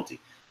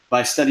difficulty.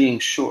 By studying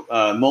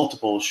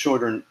multiple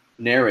shorter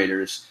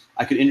narrators,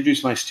 I could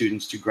introduce my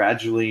students to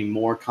gradually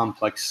more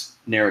complex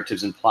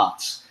narratives and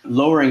plots.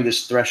 Lowering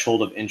this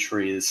threshold of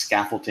entry, this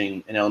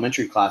scaffolding in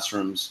elementary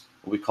classrooms,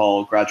 what we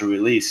call gradual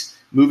release,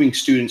 moving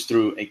students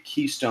through a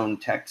keystone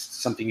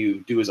text, something you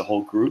do as a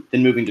whole group,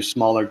 then moving to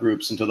smaller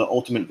groups until the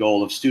ultimate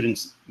goal of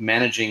students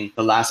managing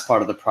the last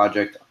part of the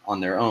project on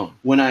their own.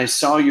 When I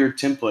saw your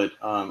template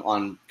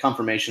on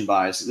confirmation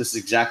bias, this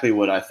is exactly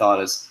what I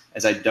thought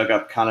as I dug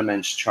up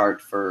Kahneman's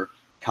chart for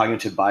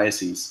cognitive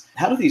biases.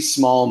 How do these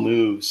small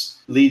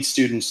moves lead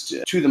students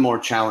to the more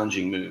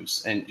challenging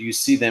moves? And do you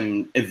see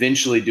them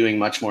eventually doing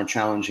much more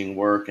challenging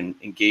work and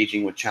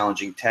engaging with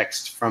challenging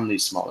text from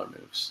these smaller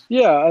moves?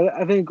 Yeah,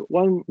 I think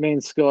one main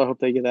skill I hope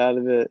they get out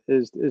of it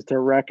is to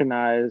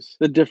recognize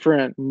the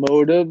different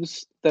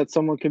motives that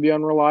someone can be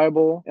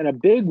unreliable. And a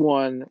big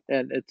one,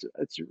 and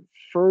it's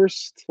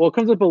first, well, it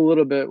comes up a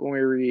little bit when we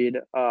read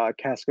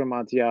Casca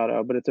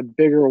Amontillado, but it's a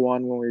bigger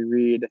one when we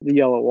read The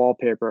Yellow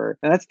Wallpaper.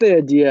 And that's the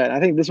idea. And I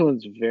think this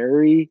one's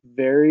very,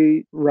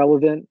 very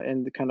relevant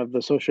in kind of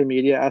the social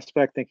media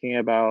aspect, thinking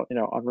about,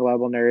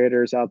 unreliable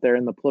narrators out there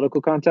in the political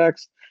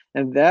context.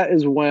 And that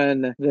is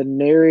when the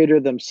narrator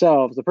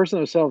themselves, the person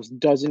themselves,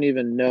 doesn't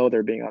even know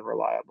they're being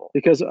unreliable.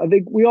 Because I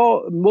think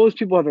most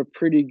people have a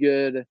pretty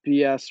good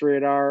BS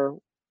radar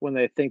when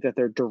they think that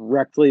they're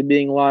directly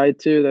being lied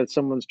to, that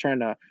someone's trying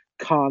to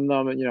con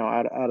them,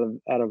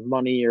 out of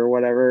money or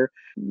whatever.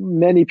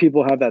 Many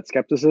people have that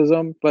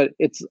skepticism, but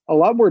it's a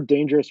lot more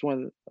dangerous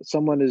when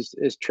someone is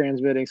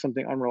transmitting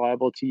something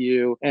unreliable to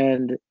you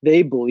and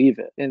they believe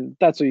it. And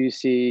that's what you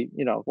see,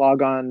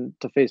 log on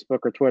to Facebook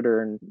or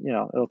Twitter and,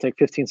 it'll take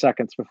 15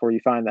 seconds before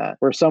you find that,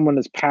 where someone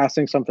is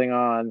passing something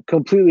on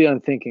completely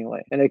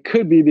unthinkingly. And it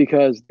could be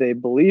because they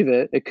believe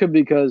it. It could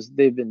be because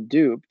they've been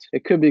duped.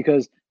 It could be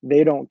because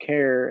they don't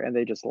care and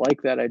they just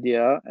like that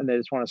idea and they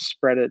just want to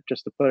spread it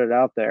just to put it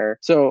out there.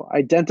 So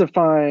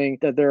identifying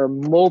that there are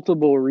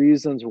multiple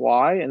reasons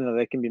why and that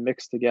they can be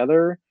mixed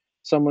together,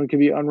 someone could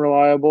be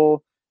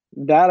unreliable,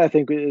 that I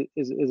think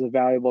is a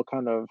valuable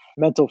kind of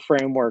mental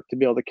framework to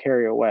be able to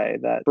carry away,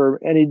 that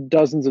for any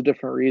dozens of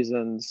different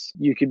reasons,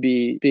 you could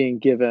be being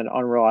given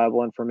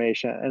unreliable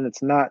information. And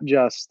it's not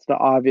just the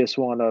obvious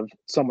one of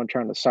someone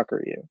trying to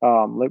sucker you,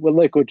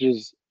 which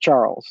is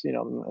Charles, in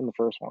the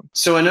first one.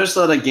 So I noticed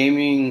a lot of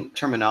gaming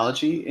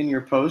terminology in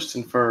your post,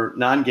 and for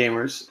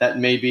non-gamers, that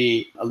may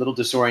be a little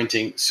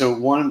disorienting. So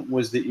one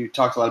was that you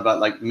talked a lot about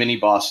like mini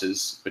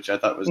bosses, which I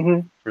thought was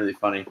really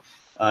funny.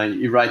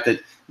 You write that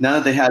now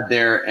that they had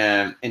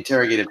their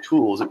interrogative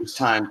tools, it was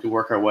time to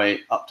work our way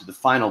up to the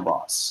final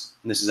boss.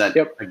 And this is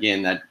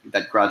again,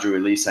 that gradual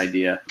release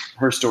idea.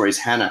 Her story is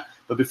Hannah.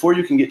 But before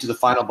you can get to the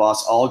final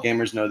boss, all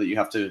gamers know that you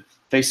have to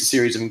face a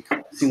series of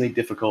increasingly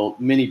difficult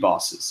mini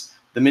bosses.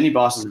 The mini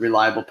boss is a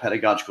reliable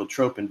pedagogical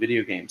trope in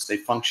video games. They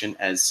function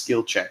as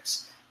skill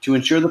checks to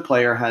ensure the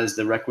player has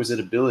the requisite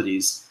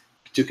abilities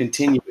to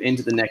continue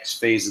into the next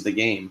phase of the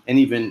game, and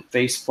even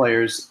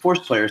force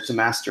players to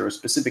master a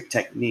specific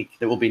technique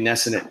that will be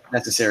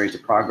necessary to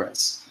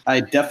progress. I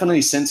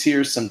definitely sense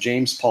here some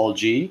James Paul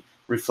G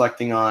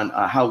reflecting on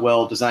how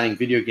well designing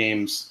video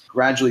games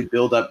gradually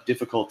build up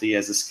difficulty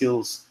as the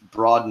skills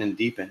broaden and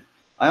deepen.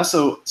 I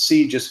also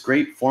see just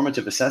great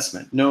formative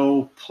assessment.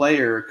 No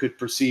player could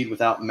proceed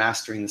without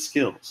mastering the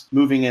skills.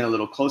 Moving in a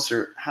little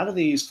closer, how do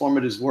these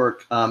formatives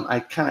work? I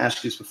kind of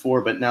asked you this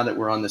before, but now that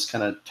we're on this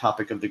kind of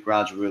topic of the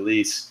gradual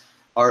release,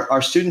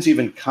 are students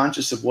even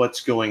conscious of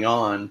what's going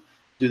on?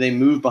 do they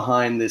move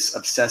behind this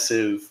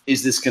obsessive,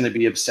 is this going to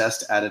be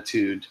obsessed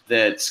attitude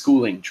that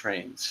schooling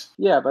trains?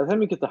 Yeah, by the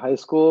time you get to high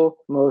school,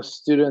 most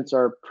students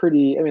are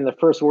pretty, I mean, the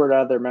first word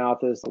out of their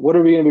mouth is, what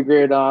are we going to be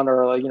graded on?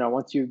 Or like,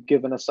 once you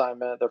give an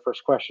assignment, their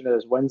first question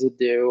is, when's it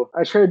due?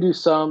 I try to do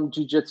some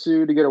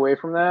jujitsu to get away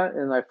from that.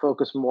 And I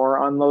focus more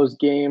on those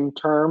game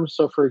terms.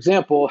 So for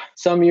example,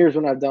 some years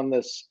when I've done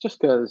this,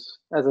 just because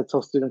as I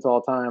tell students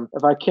all the time,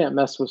 if I can't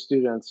mess with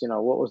students,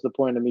 what was the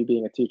point of me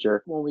being a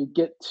teacher? When we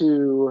get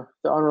to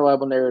the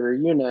unreliable narrator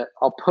unit,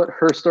 I'll put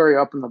her story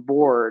up on the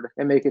board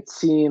and make it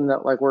seem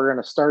that like we're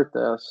going to start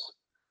this.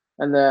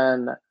 And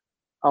then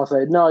I'll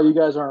say, no, you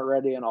guys aren't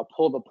ready. And I'll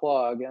pull the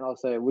plug and I'll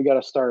say, we got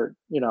to start,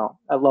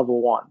 at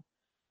level 1.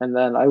 And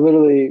then I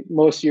literally,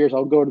 most years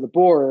I'll go to the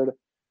board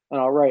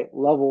and I'll write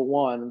level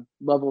 1,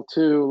 level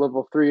 2,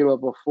 level 3,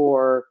 level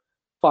 4,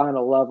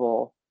 final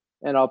level.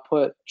 And I'll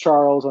put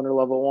Charles under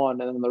level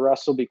 1 and then the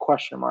rest will be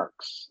question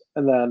marks.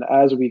 And then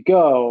as we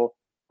go,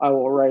 I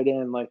will write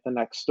in like the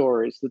next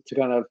stories to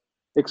kind of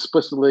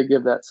explicitly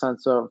give that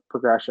sense of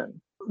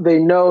progression. They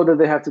know that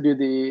they have to do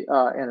the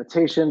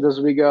annotations as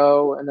we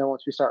go. And then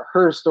once we start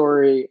her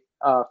story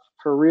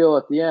for real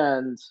at the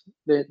end,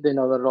 they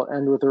know that it'll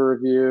end with a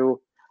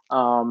review.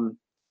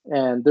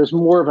 And there's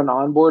more of an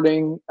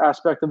onboarding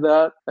aspect of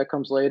that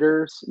comes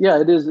later. So yeah,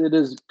 it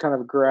is kind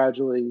of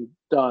gradually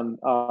done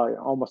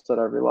almost at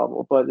every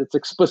level, but it's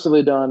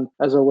explicitly done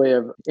as a way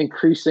of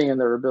increasing in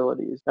their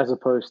abilities as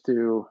opposed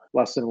to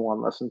lesson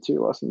 1, lesson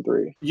 2, lesson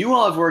 3. You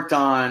all have worked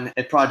on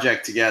a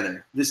project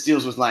together. This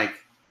deals with like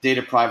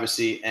data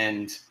privacy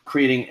and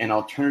creating an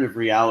alternative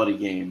reality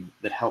game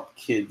that help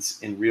kids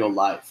in real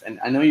life. And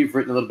I know you've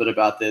written a little bit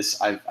about this.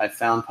 I've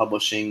found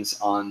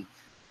publishings on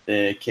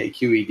the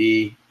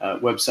KQED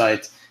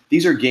website.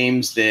 These are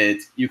games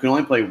that you can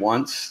only play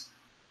once,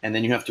 and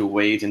then you have to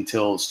wait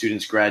until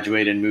students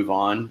graduate and move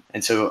on.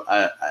 And so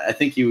I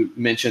think you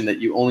mentioned that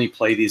you only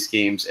play these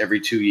games every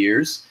 2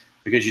 years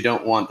because you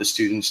don't want the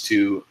students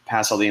to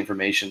pass all the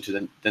information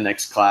to the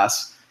next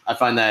class. I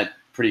find that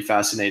pretty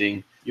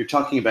fascinating. You're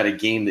talking about a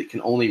game that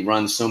can only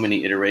run so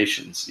many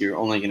iterations. You're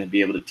only going to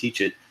be able to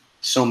teach it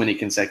so many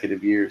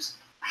consecutive years.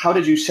 How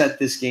did you set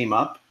this game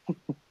up?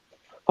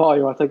 Paul,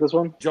 you want to take this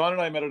one? John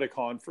and I met at a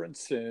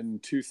conference in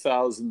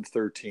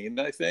 2013,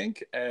 I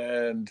think,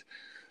 and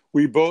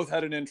we both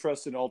had an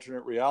interest in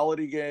alternate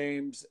reality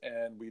games,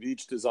 and we'd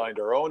each designed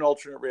our own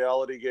alternate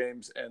reality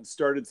games and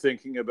started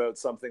thinking about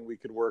something we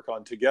could work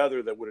on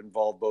together that would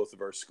involve both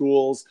of our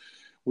schools.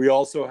 We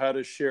also had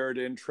a shared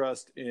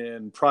interest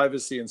in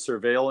privacy and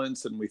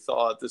surveillance, and we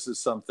thought this is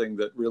something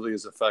that really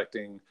is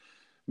affecting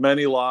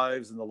many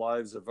lives and the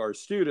lives of our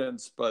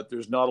students, but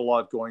there's not a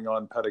lot going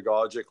on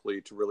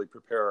pedagogically to really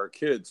prepare our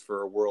kids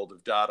for a world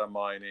of data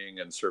mining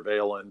and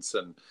surveillance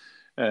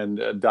and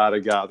data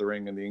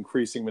gathering and the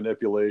increasing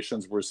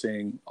manipulations we're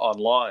seeing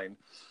online.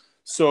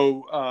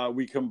 So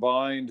we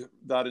combined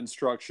that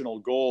instructional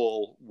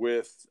goal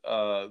with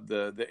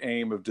the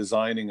aim of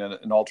designing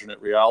an alternate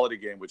reality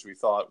game, which we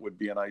thought would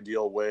be an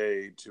ideal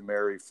way to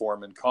marry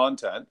form and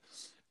content.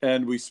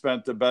 And we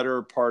spent the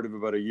better part of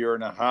about a year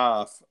and a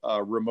half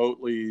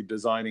remotely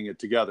designing it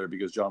together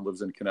because John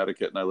lives in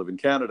Connecticut and I live in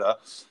Canada.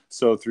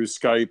 So through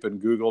Skype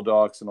and Google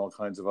Docs and all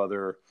kinds of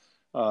other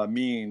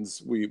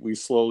means, we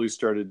slowly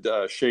started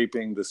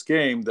shaping this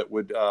game that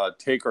would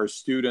take our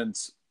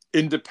students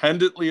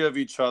independently of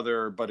each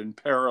other, but in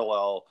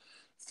parallel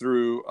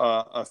through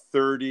a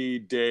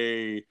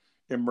 30-day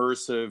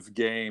immersive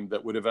game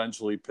that would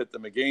eventually pit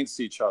them against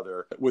each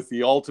other, with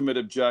the ultimate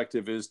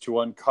objective is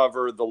to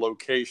uncover the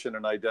location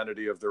and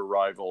identity of their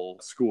rival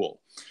school.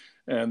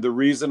 And the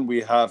reason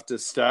we have to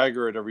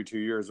stagger it every 2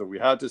 years, or we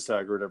had to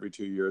stagger it every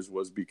 2 years,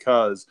 was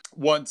because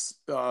once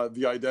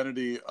the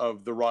identity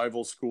of the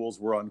rival schools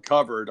were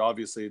uncovered,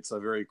 obviously it's a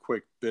very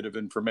quick bit of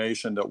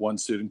information that one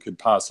student could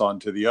pass on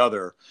to the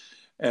other,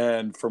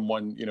 and from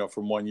one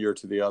year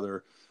to the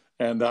other.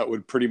 And that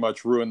would pretty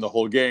much ruin the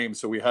whole game.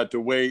 So we had to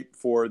wait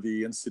for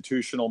the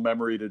institutional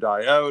memory to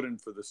die out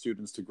and for the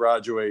students to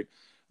graduate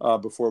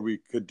before we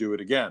could do it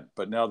again.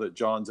 But now that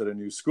John's at a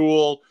new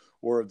school,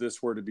 or if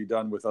this were to be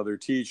done with other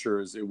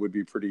teachers, it would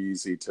be pretty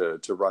easy to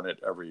run it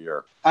every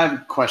year. I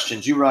have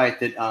questions. You write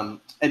that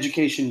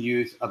educating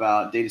youth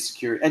about data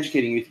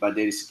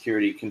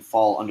security can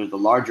fall under the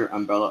larger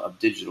umbrella of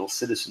digital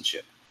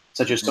citizenship,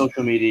 such as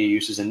social media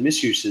uses and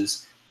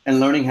misuses, and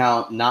learning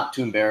how not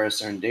to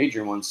embarrass or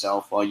endanger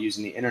oneself while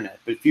using the internet,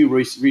 but few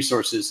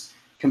resources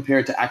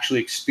compared to actually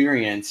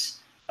experience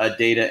a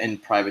data and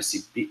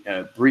privacy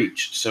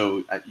breach.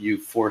 So you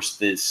forced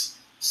this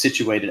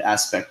situated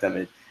aspect of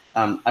it.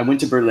 I went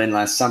to Berlin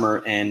last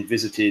summer and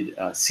visited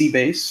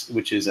C-Base,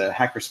 which is a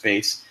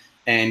hackerspace,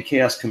 and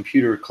Chaos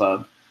Computer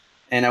Club.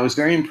 And I was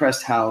very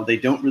impressed how they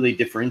don't really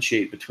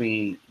differentiate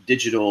between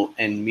digital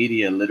and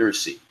media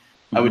literacy.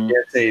 I would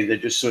dare say they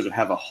just sort of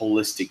have a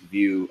holistic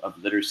view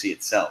of literacy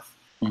itself.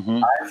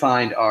 I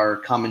find our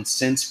common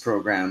sense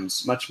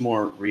programs much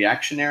more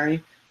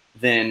reactionary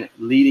than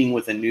leading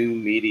with a new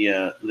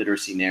media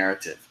literacy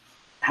narrative.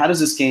 how does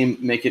this game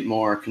make it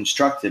more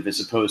constructive as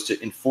opposed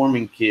to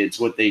informing kids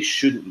what they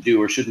shouldn't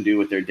do or shouldn't do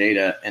with their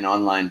data and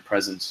online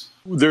presence?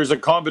 There's a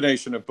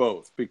combination of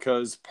both,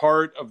 because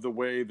part of the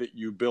way that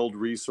you build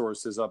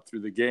resources up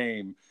through the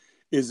game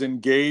is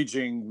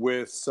engaging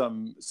with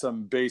some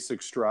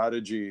basic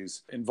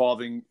strategies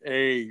involving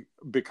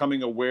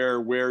becoming aware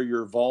where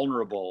you're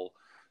vulnerable,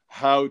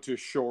 how to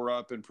shore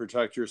up and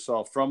protect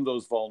yourself from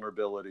those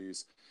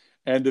vulnerabilities.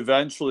 And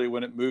eventually,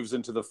 when it moves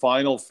into the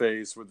final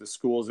phase where the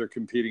schools are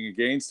competing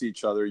against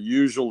each other,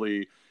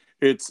 usually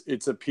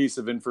it's a piece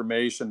of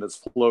information that's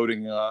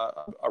floating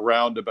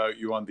around about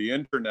you on the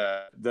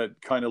internet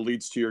that kind of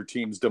leads to your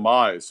team's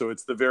demise. So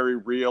it's the very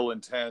real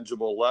and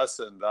tangible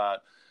lesson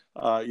that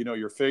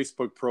your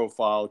Facebook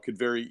profile could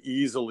very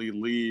easily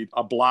lead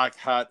a black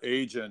hat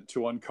agent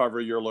to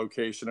uncover your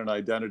location and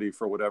identity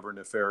for whatever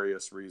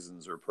nefarious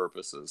reasons or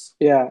purposes.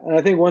 Yeah, and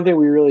I think one thing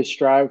we really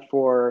strived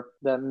for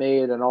that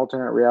made an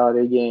alternate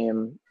reality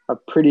game a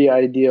pretty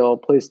ideal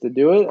place to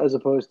do it, as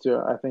opposed to,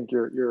 I think,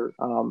 your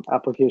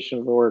application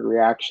of the word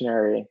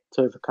reactionary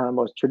to the kind of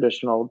most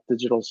traditional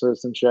digital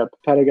citizenship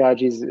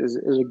pedagogy is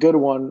a good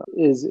one,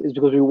 is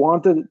because we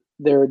wanted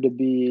there to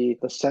be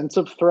the sense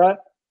of threat,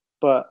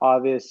 but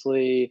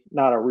obviously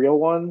not a real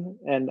one,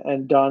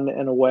 and done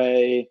in a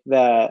way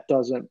that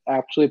doesn't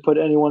actually put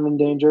anyone in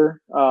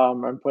danger,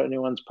 and put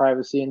anyone's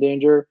privacy in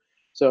danger.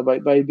 So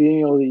by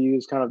being able to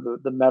use kind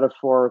of the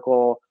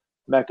metaphorical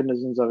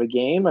mechanisms of a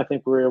game, I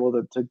think we're able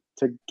to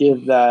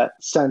give that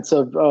sense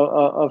of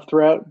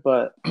threat,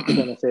 but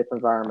in a safe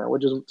environment,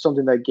 which is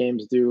something that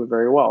games do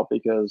very well,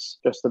 because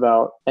just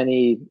about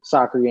any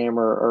soccer game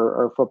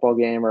or football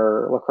game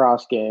or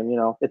lacrosse game,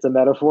 it's a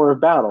metaphor of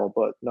battle,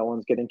 but no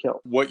one's getting killed.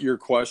 What your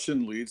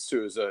question leads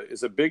to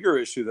is a bigger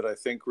issue that I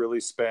think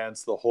really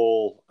spans the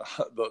whole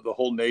the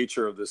whole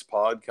nature of this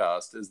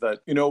podcast, is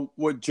that,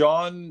 what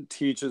John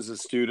teaches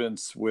his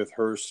students with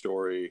Her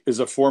Story is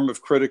a form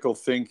of critical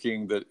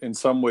thinking that in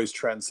some ways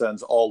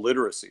transcends all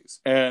literacies.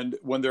 And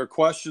when there are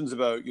questions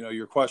about,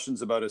 your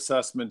questions about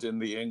assessment in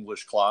the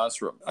English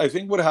classroom, I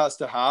think what has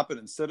to happen,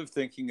 instead of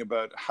thinking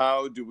about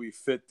how do we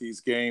fit these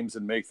games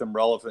and make them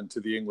relevant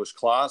to the English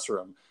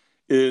classroom,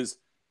 is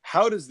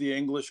how does the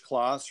English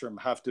classroom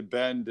have to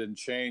bend and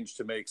change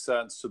to make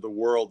sense to the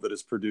world that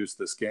has produced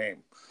this game?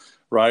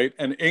 Right?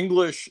 And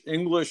English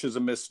is a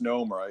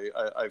misnomer.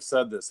 I've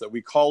said this, that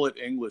we call it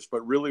English,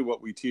 but really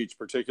what we teach,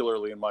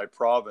 particularly in my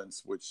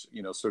province, which,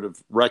 sort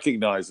of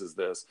recognizes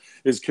this,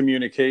 is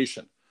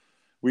communication.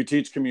 We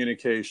teach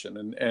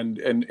communication. And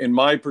in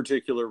my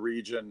particular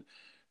region,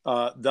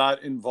 that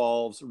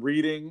involves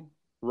reading,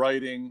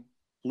 writing,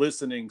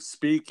 listening,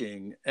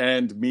 speaking,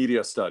 and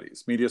media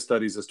studies. Media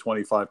studies is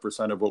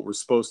 25% of what we're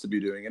supposed to be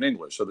doing in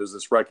English. So there's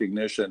this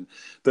recognition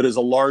that is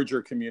a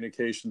larger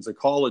communications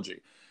ecology.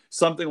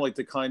 Something like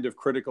the kind of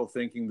critical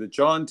thinking that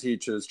John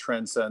teaches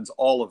transcends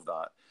all of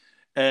that.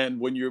 And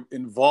when you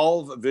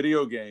involve a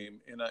video game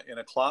in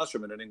a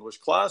classroom, in an English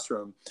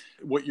classroom,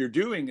 what you're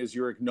doing is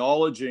you're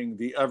acknowledging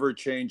the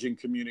ever-changing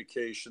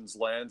communications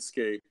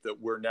landscape that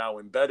we're now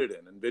embedded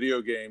in. And video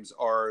games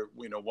are,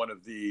 one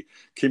of the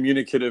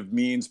communicative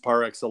means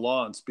par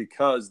excellence,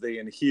 because they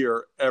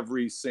adhere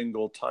every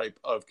single type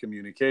of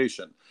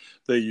communication.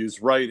 They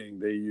use writing,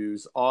 they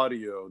use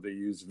audio, they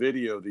use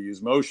video, they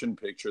use motion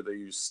picture, they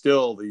use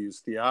still, they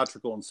use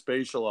theatrical and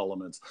spatial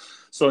elements.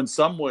 So in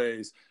some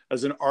ways,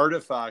 as an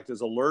artifact,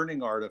 as a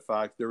learning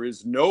artifact, there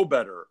is no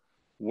better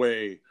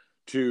way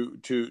to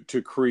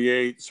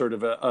create sort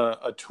of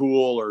a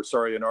tool,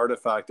 or an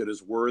artifact that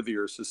is worthy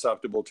or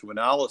susceptible to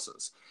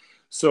analysis.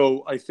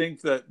 So I think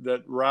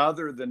that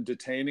rather than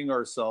detaining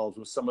ourselves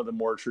with some of the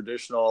more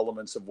traditional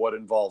elements of what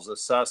involves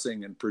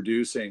assessing and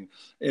producing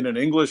in an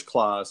English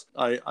class,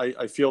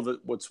 I feel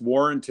that what's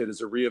warranted is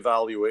a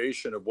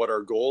reevaluation of what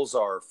our goals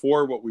are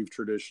for what we've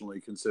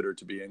traditionally considered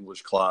to be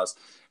English class,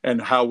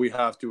 and how we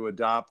have to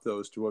adapt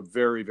those to a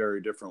very,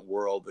 very different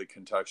world that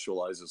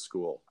contextualizes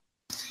school.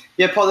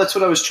 Yeah, Paul, that's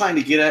what I was trying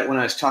to get at when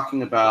I was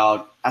asking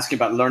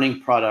about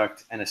learning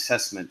product and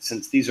assessment,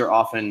 since these are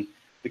often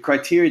the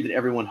criteria that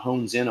everyone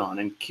hones in on,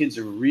 and kids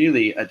are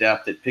really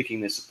adept at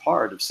picking this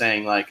apart, of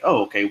saying like,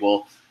 oh, okay,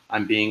 well,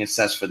 I'm being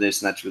assessed for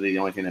this, and that's really the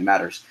only thing that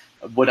matters.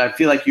 What I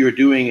feel like you were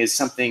doing is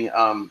something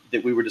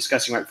that we were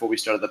discussing right before we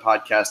started the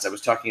podcast. I was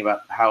talking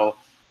about how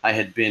I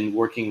had been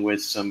working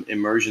with some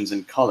immersions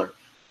in color,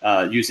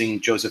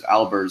 using Joseph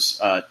Alber's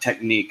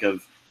technique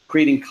of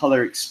creating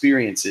color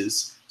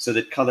experiences, so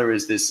that color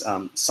is this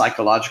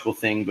psychological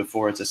thing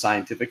before it's a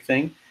scientific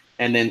thing.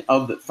 And then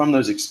from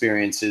those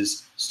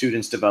experiences,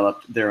 students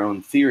developed their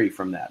own theory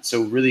from that.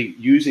 So really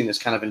using this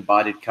kind of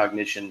embodied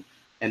cognition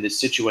and this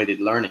situated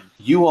learning.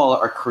 You all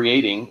are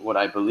creating what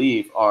I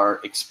believe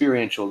are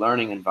experiential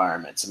learning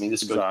environments. I mean,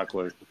 this goes back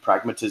to the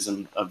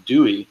pragmatism of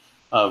Dewey,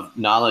 of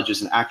knowledge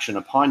as an action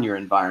upon your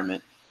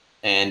environment.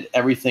 And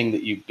everything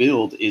that you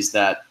build is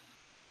that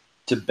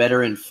to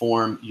better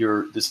inform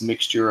this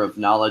mixture of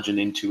knowledge and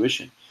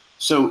intuition.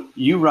 So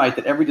you write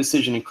that every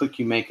decision and click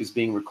you make is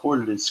being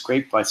recorded and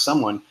scraped by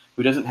someone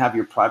who doesn't have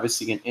your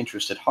privacy and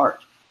interest at heart.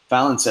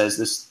 Fallon says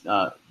this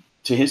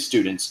to to his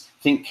students,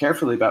 think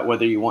carefully about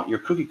whether you want your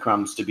cookie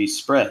crumbs to be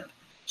spread.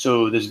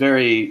 So there's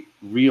very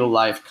real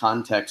life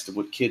context of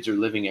what kids are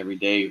living every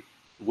day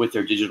with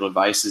their digital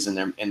devices and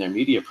their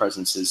media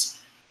presences.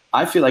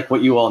 I feel like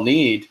what you all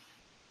need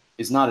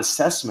is not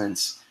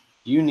assessments.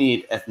 You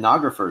need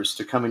ethnographers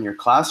to come in your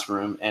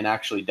classroom and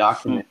actually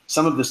document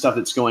some of the stuff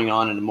that's going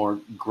on in a more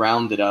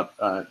grounded up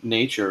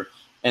nature.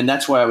 And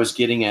that's why I was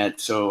getting at,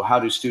 so how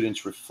do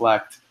students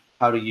reflect?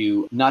 How do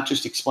you not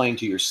just explain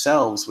to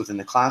yourselves within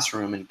the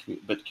classroom,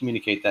 but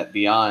communicate that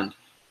beyond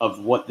of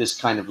what this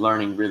kind of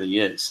learning really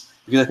is?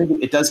 Because I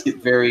think it does get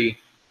very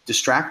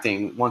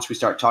distracting once we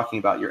start talking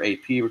about your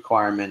AP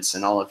requirements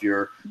and all of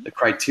the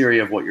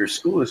criteria of what your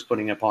school is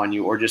putting upon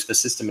you, or just the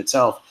system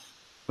itself.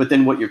 But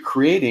then what you're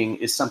creating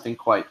is something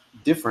quite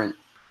different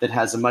that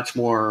has a much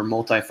more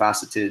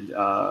multifaceted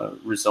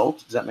result.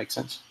 Does that make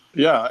sense?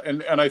 Yeah,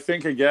 and I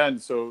think, again,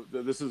 so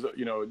this is,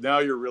 now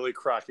you're really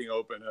cracking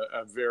open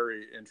a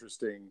very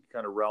interesting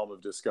kind of realm of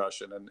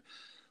discussion. And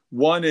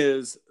one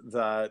is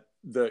that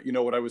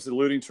what I was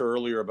alluding to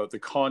earlier about the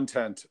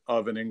content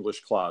of an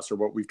English class, or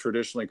what we've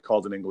traditionally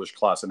called an English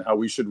class, and how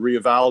we should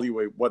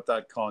reevaluate what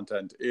that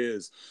content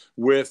is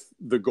with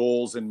the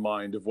goals in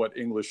mind of what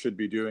English should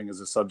be doing as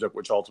a subject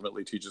which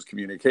ultimately teaches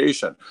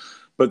communication.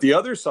 But the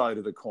other side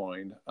of the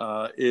coin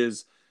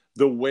is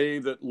the way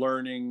that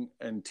learning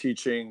and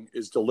teaching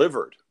is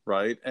delivered,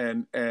 right?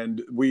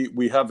 And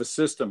we have a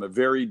system, a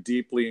very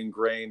deeply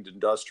ingrained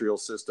industrial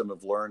system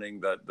of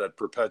learning that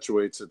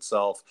perpetuates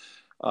itself,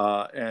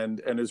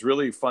 and is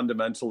really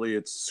fundamentally,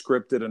 it's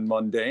scripted and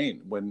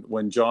mundane.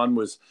 When John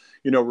was,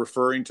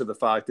 referring to the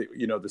fact that,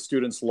 the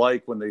students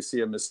like when they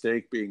see a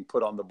mistake being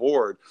put on the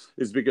board,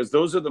 is because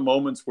those are the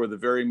moments where the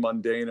very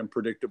mundane and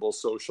predictable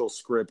social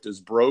script is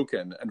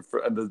broken. And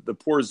the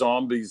poor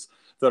zombies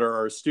that are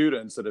our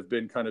students that have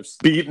been kind of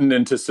beaten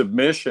into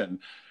submission,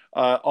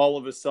 all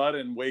of a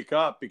sudden wake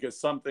up because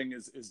something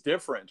is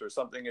different, or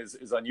something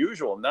is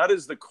unusual. And that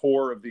is the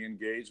core of the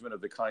engagement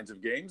of the kinds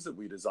of games that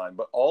we design.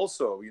 But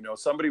also,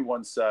 somebody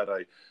once said,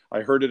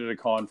 I heard it at a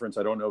conference,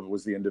 I don't know if it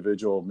was the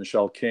individual,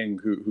 Michelle King,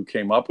 who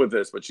came up with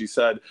this, but she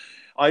said,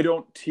 I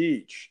don't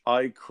teach,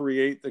 I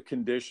create the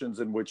conditions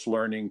in which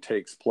learning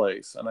takes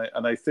place.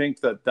 And I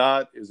think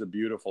that is a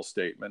beautiful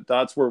statement.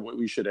 That's where what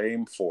we should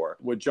aim for.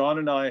 What John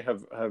and I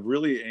have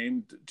really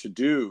aimed to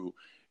do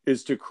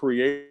is to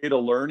create a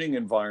learning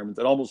environment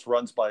that almost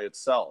runs by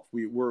itself.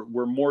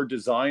 We're more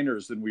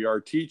designers than we are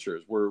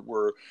teachers.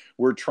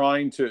 We're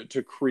trying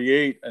to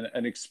create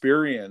an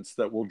experience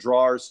that will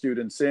draw our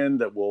students in,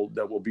 that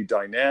will be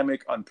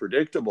dynamic,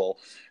 unpredictable.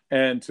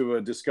 And to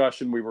a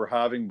discussion we were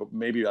having,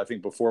 maybe I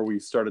think before we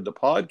started the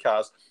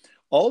podcast,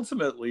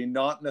 ultimately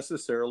not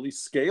necessarily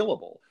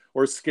scalable,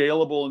 or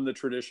scalable in the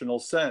traditional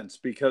sense,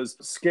 because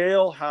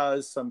scale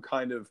has some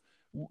kind of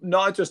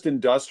not just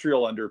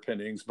industrial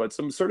underpinnings, but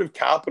some sort of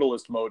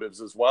capitalist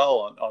motives as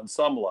well on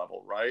some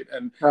level, right?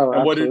 And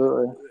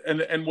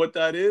what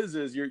that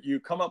is you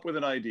come up with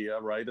an idea,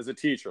 right? As a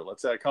teacher,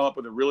 let's say I come up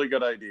with a really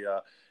good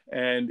idea,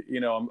 and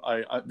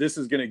this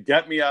is going to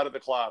get me out of the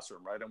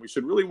classroom, right? And we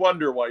should really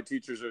wonder why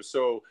teachers are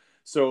so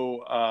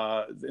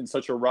in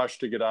such a rush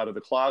to get out of the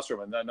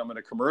classroom. And then I'm going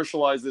to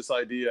commercialize this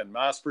idea and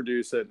mass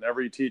produce it, and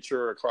every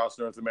teacher across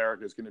North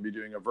America is going to be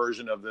doing a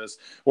version of this,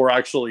 or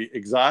actually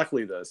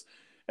exactly this.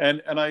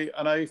 And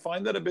I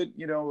find that a bit,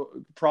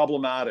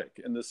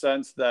 problematic, in the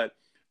sense that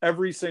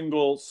every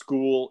single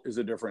school is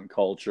a different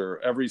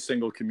culture. Every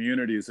single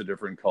community is a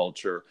different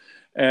culture.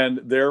 And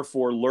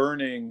therefore,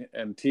 learning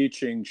and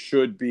teaching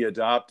should be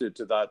adapted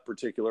to that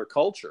particular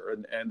culture.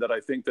 And that I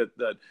think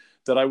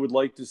that I would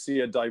like to see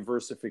a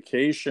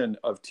diversification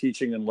of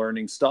teaching and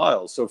learning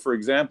styles. So, for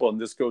example, and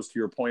this goes to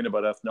your point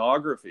about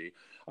ethnography,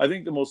 I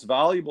think the most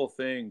valuable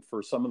thing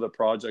for some of the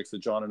projects that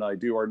John and I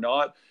do are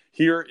not,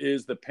 here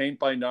is the paint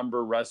by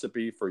number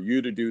recipe for you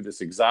to do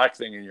this exact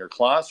thing in your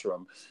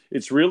classroom.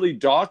 It's really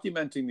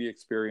documenting the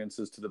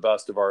experiences to the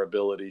best of our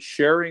ability,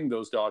 sharing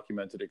those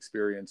documented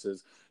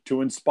experiences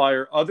to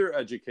inspire other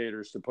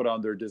educators to put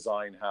on their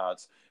design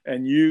hats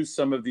and use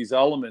some of these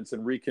elements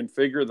and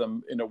reconfigure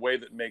them in a way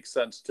that makes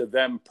sense to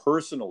them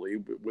personally,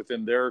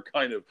 within their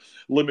kind of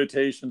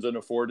limitations and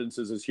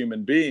affordances as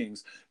human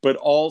beings, but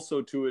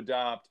also to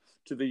adapt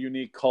to the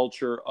unique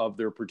culture of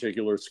their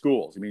particular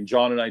schools. I mean,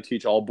 John and I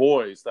teach all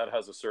boys. That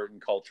has a certain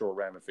cultural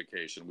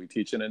ramification. We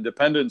teach in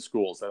independent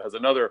schools. That has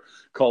another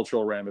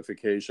cultural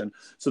ramification.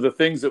 So the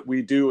things that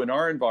we do in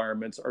our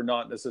environments are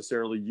not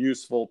necessarily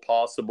useful,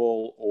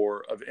 possible,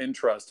 or of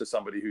interest to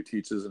somebody who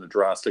teaches in a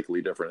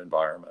drastically different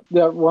environment.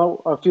 Yeah,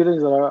 well, a few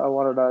things that I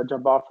wanted to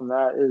jump off from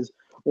that is,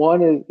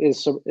 one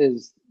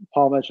is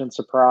Paul mentioned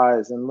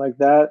surprise, and like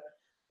that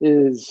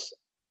is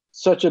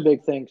such a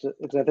big thing,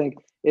 because I think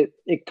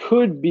it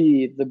could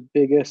be the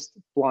biggest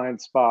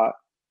blind spot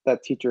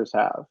that teachers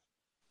have,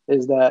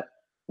 is that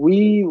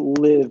we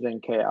live in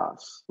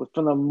chaos.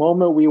 From the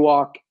moment we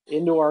walk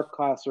into our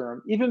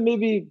classroom, even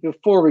maybe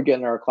before we get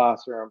in our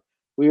classroom,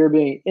 we are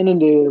being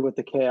inundated with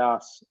the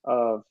chaos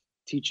of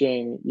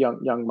teaching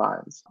young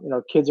minds.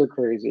 Kids are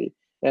crazy,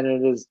 and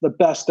it is the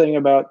best thing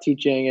about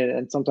teaching,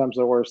 and sometimes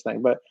the worst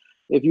thing. But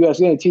if you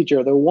ask any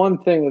teacher, the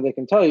one thing that they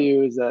can tell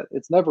you is that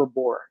it's never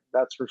boring.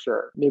 That's for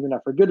sure. Maybe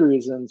not for good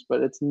reasons,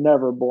 but it's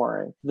never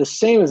boring. The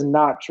same is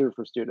not true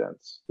for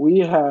students. We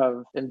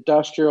have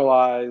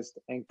industrialized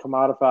and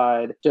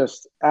commodified,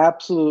 just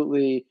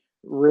absolutely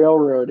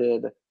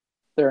railroaded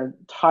their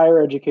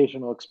entire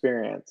educational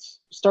experience,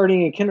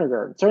 starting in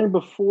kindergarten, starting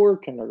before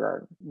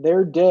kindergarten.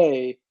 Their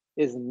day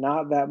is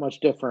not that much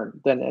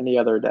different than any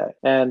other day.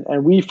 And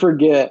we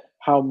forget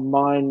how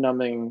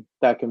mind-numbing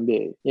that can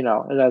be,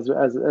 and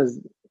as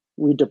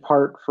we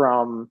depart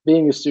from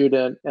being a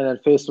student and then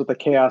faced with the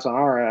chaos on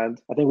our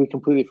end, I think we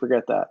completely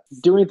forget that.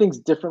 Doing things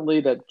differently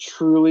that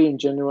truly and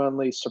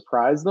genuinely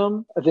surprise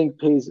them, I think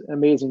pays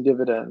amazing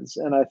dividends.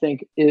 And I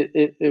think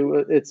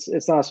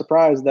it's not a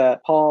surprise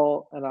that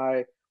Paul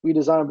and we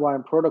designed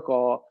Blind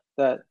Protocol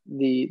that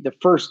the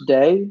first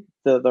day,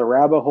 the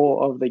rabbit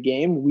hole of the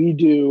game, we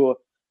do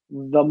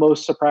the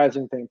most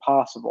surprising thing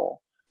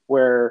possible,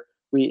 where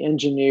we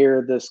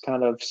engineer this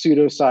kind of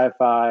pseudo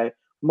sci-fi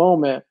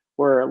moment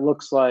where it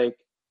looks like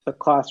the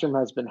classroom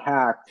has been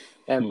hacked,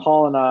 and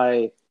Paul and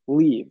I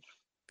leave.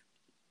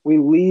 We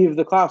leave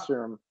the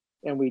classroom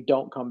and we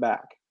don't come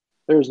back.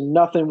 There's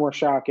nothing more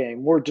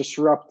shocking, more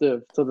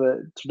disruptive to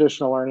the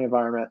traditional learning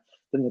environment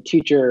than the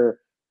teacher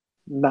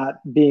not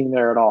being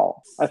there at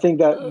all. I think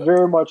that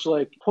very much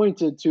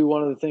pointed to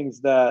one of the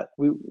things that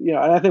we, and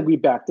I think we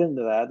backed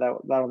into that.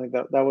 I don't think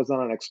that was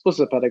not an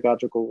explicit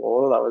pedagogical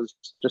goal. That was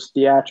just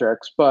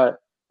theatrics. But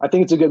I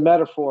think it's a good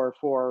metaphor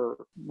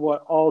for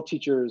what all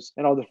teachers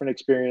and all different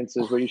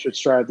experiences, what you should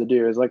strive to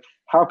do is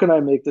how can I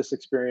make this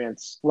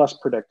experience less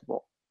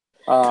predictable?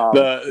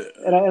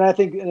 And I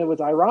think, and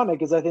what's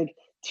ironic is I think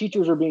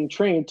teachers are being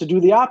trained to do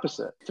the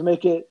opposite, to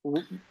make it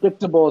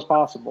predictable as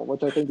possible,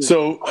 which I think is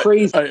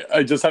crazy.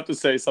 I just have to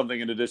say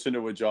something in addition to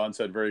what John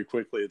said very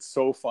quickly. It's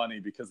so funny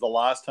because the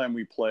last time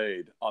we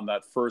played on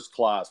that first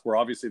class, where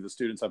obviously the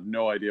students have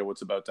no idea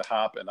what's about to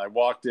happen, I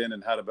walked in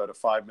and had about a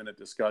 5-minute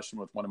discussion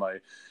with one of my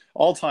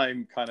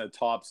all-time kind of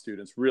top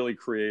students, really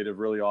creative,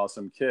 really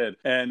awesome kid.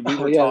 And we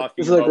were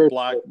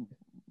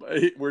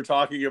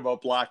talking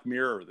about Black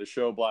Mirror, the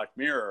show Black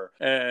Mirror.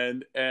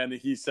 And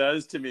he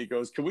says to me, he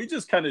goes, can we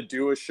just kind of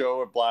do a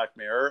show of Black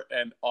Mirror?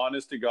 And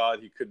honest to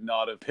God, he could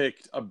not have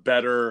picked a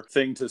better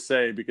thing to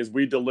say, because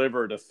we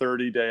delivered a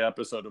 30-day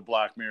episode of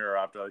Black Mirror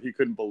after that. He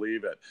couldn't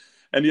believe it.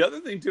 And the other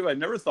thing too, I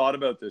never thought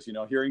about this,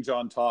 hearing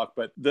John talk,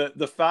 but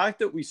the fact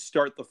that we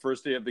start the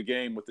first day of the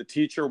game with the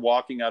teacher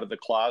walking out of the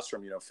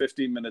classroom,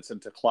 15 minutes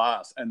into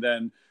class, and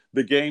then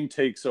the game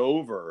takes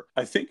over,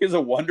 I think is a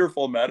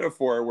wonderful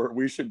metaphor where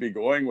we should be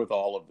going with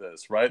all of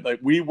this, right? Like,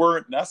 we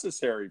weren't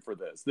necessary for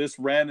this. This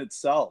ran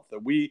itself,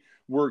 that we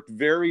worked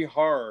very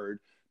hard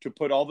to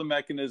put all the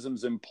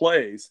mechanisms in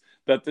place,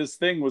 that this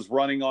thing was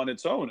running on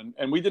its own.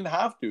 And we didn't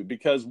have to,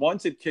 because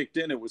once it kicked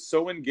in, it was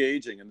so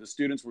engaging and the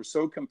students were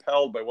so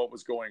compelled by what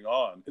was going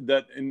on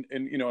that and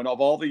of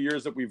all the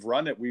years that we've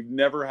run it, we've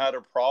never had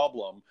a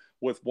problem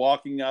with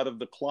walking out of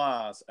the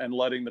class and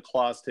letting the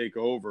class take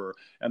over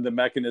and the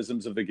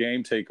mechanisms of the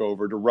game take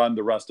over to run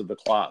the rest of the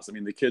class. I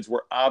mean, the kids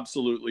were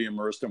absolutely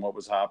immersed in what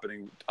was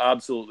happening,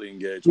 absolutely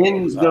engaged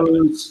in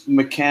those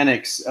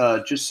mechanics.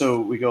 Just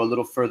so we go a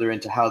little further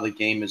into how the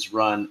game is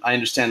run, I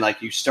understand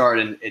you start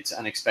and it's an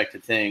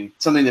unexpected thing.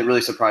 Something that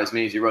really surprised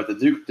me is you wrote that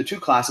the two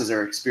classes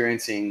are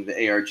experiencing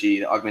the ARG,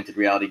 the augmented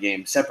reality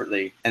game,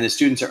 separately, and the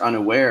students are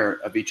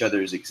unaware of each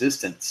other's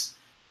existence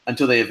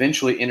until they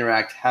eventually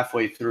interact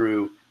halfway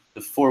through the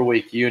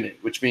 4-week unit,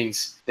 which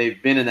means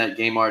they've been in that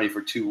game already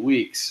for 2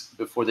 weeks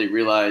before they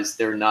realize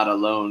they're not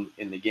alone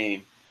in the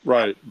game.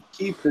 Right.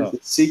 Keep the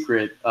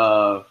secret.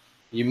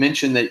 You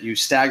mentioned that you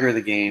stagger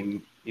the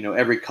game.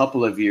 Every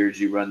couple of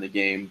years you run the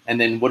game. And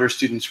then what are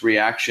students'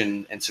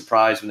 reaction and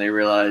surprise when they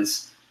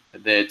realize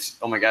that,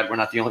 oh my God, we're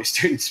not the only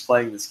students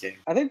playing this game?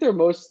 I think they're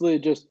mostly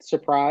just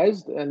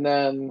surprised. And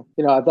then,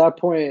 at that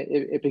point,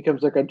 it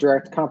becomes like a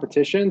direct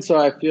competition. So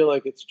I feel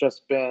like it's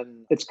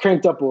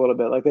cranked up a little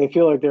bit. Like, they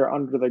feel like they're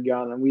under the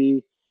gun.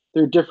 And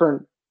there are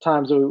different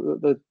times,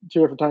 the 2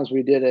 different times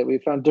we did it, we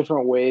found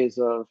different ways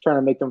of trying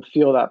to make them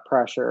feel that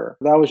pressure.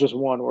 That was just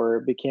one where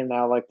it became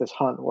now like this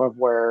hunt of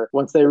where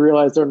once they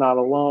realize they're not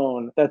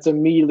alone, that's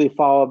immediately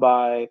followed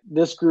by,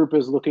 this group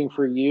is looking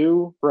for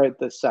you right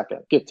this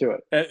second. Get to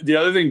it. And the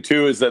other thing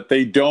too is that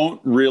they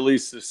don't really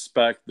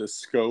suspect the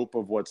scope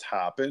of what's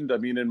happened. I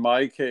mean, in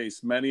my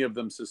case, many of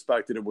them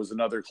suspected it was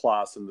another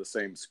class in the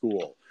same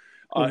school.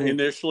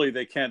 Initially,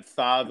 they can't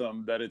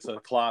fathom that it's a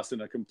class in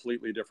a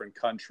completely different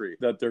country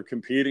that they're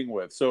competing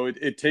with. So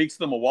it takes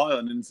them a while.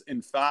 And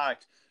in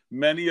fact,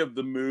 many of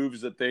the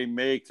moves that they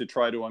make to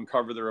try to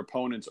uncover their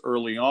opponents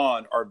early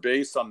on are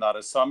based on that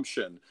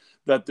assumption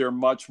that they're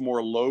much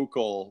more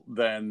local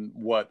than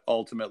what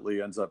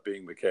ultimately ends up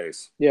being the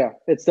case. Yeah,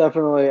 it's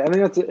definitely, I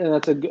think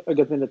that's a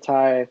good thing to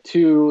tie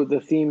to the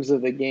themes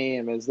of the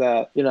game, is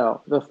that,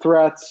 the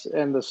threats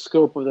and the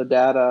scope of the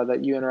data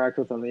that you interact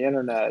with on the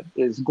internet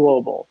is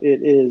global.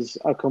 It is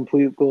a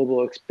complete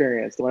global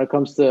experience. When it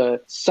comes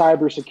to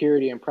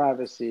cybersecurity and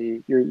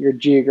privacy, your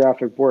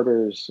geographic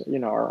borders,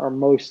 are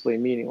mostly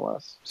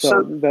meaningless.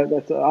 So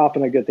that's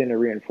often a good thing to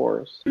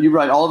reinforce. You're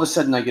right. All of a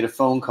sudden, I get a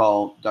phone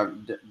call.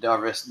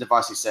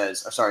 Darvasi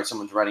says,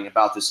 someone's writing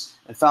about this,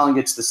 and Fallon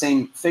gets the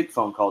same fake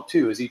phone call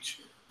too, as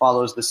each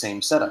follows the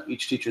same setup.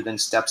 Each teacher then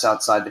steps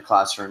outside the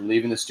classroom,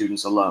 leaving the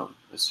students alone,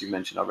 as you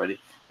mentioned already.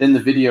 Then the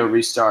video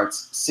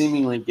restarts,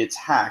 seemingly gets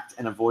hacked,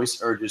 and a voice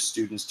urges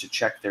students to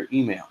check their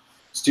email.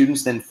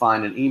 Students then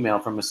find an email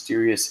from a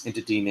mysterious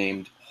entity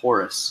named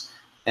Horus,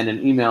 and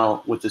an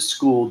email with the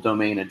school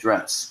domain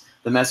address.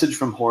 The message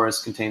from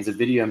Horus contains a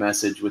video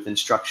message with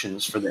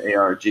instructions for the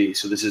ARG.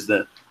 So this is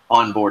the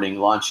onboarding,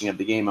 launching of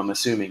the game, I'm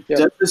assuming. Yep.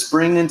 Does this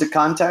bring into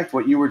contact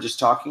what you were just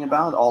talking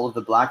about, all of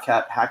the black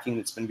hat hacking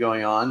that's been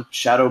going on?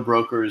 Shadow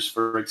brokers,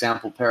 for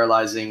example,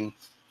 paralyzing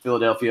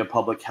Philadelphia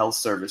Public Health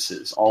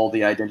Services, all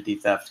the identity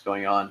theft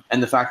going on,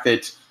 and the fact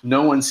that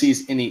no one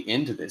sees any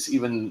end to this.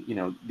 Even,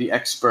 the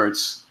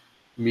experts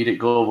meet at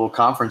global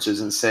conferences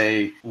and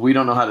say, we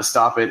don't know how to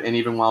stop it. And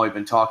even while we've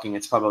been talking,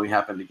 it's probably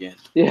happened again.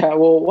 Yeah,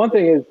 well, one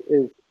thing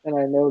is, and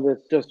I know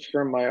this just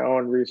from my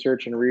own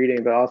research and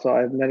reading, but also I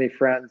have many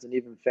friends and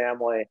even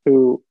family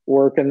who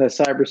work in the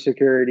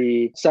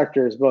cybersecurity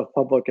sectors, both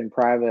public and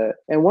private.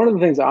 And one of the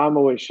things I'm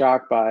always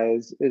shocked by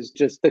is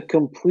just the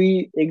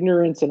complete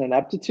ignorance and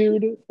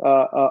ineptitude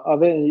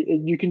of it.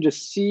 And you can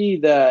just see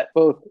that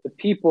both the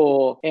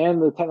people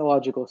and the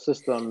technological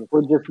system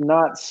were just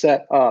not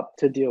set up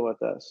to deal with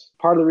this.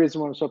 Part of the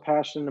reason why I'm so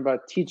passionate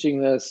about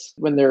teaching this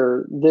when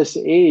they're this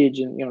age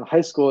and in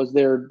high school is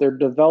they're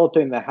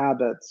developing the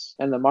habits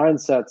and the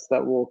mindsets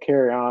that will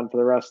carry on for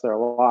the rest of their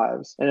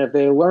lives. And if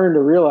they learn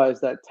to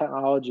realize that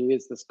technology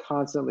is this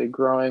constantly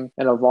growing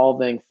and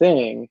evolving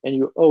thing, and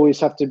you always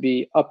have to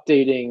be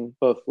updating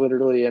both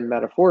literally and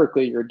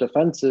metaphorically your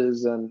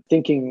defenses and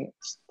thinking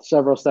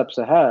several steps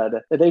ahead,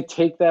 if they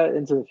take that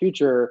into the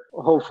future,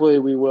 hopefully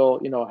we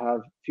will,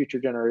 have future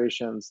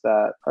generations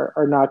that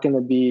are not going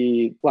to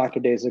be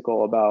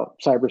lackadaisical about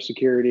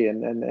cybersecurity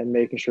and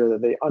making sure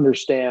that they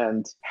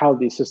understand how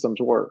these systems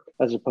work,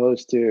 as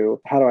opposed to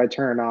how do I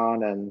turn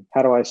on and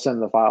how do I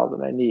send the file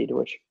that I need,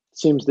 which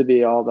seems to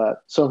be all that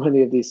so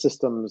many of these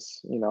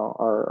systems,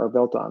 are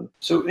built on.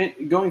 So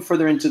going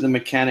further into the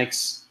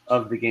mechanics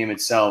of the game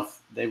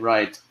itself, they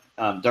write,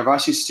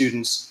 Darvasi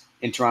students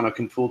in Toronto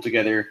can pool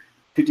together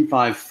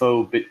 55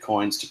 faux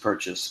bitcoins to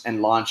purchase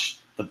and launch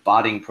the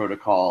botting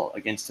protocol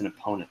against an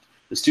opponent.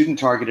 The student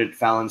targeted at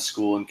Fallon's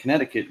school in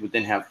Connecticut would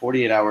then have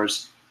 48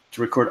 hours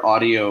to record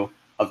audio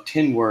of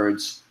 10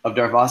 words of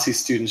Darvasi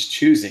students'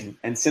 choosing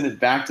and send it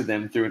back to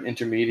them through an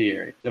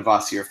intermediary,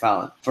 Darvasi or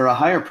Fallon. For a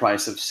higher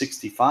price of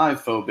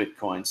 65 faux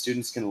Bitcoin,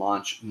 students can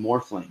launch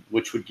Morphling,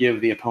 which would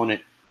give the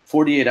opponent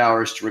 48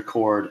 hours to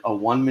record a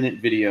 1-minute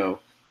video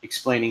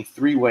explaining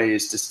 3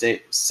 ways to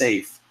stay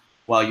safe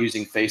while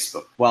using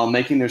Facebook, while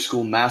making their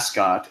school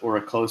mascot or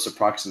a close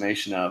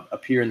approximation of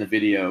appear in the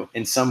video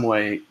in some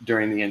way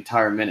during the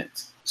entire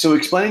minute. So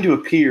explaining to a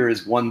peer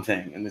is one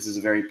thing, and this is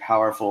a very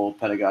powerful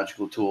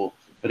pedagogical tool,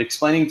 but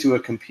explaining to a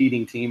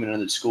competing team in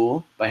another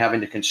school by having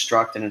to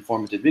construct an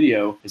informative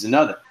video is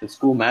another. The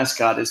school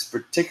mascot is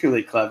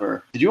particularly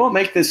clever. Did you all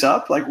make this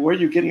up? Like, where are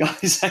you getting all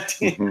these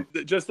ideas?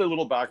 Just a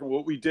little background.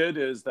 What we did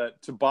is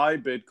that to buy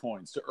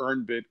Bitcoins, to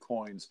earn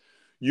Bitcoins,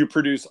 you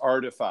produce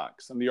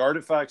artifacts, and the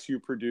artifacts you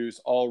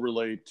produce all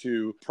relate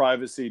to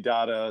privacy,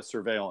 data,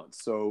 surveillance.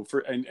 So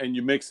and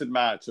you mix and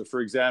match. So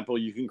for example,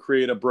 you can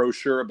create a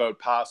brochure about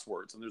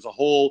passwords, and there's a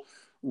whole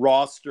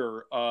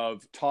roster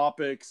of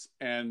topics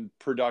and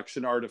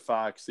production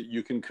artifacts that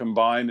you can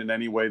combine in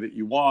any way that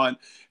you want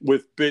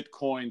with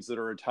Bitcoins that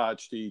are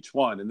attached to each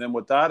one. And then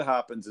what that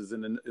happens is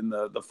in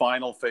the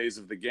final phase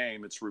of the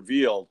game, it's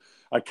revealed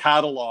a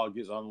catalog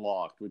is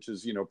unlocked, which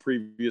is,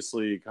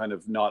 previously kind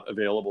of not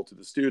available to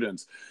the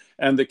students.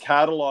 And the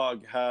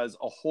catalog has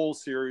a whole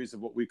series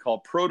of what we call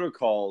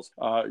protocols.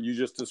 You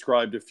just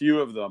described a few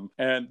of them,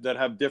 and that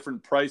have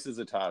different prices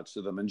attached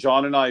to them. And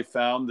John and I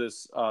found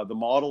this, the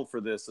model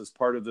for this as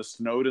part of the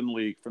Snowden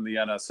leak from the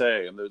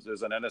NSA. And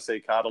there's an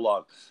NSA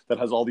catalog that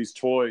has all these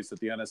toys that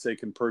the NSA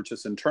can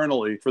purchase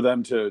internally for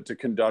them to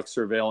conduct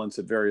surveillance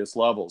at various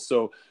levels.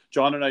 So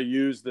John and I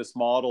used this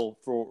model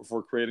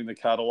for creating the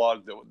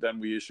catalog that then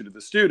we issue to the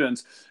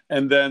students.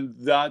 And then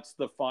that's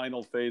the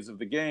final phase of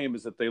the game,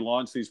 is that they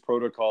launch these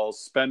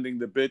protocols, spending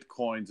the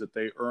Bitcoins that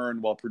they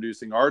earn while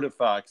producing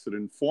artifacts that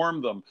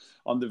inform them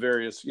on the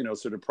various,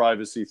 sort of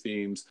privacy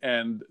themes.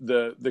 And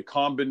the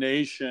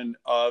combination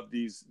of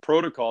these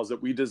protocols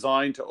that we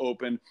designed to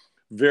open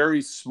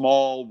very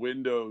small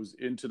windows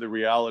into the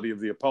reality of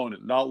the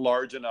opponent, not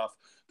large enough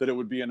that it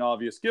would be an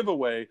obvious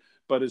giveaway,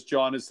 but as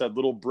John has said,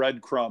 little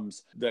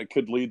breadcrumbs that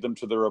could lead them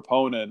to their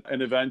opponent.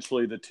 And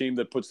eventually the team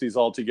that puts these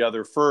all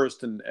together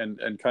first and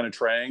kind of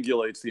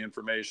triangulates the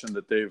information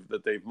that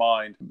they've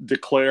mined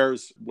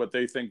declares what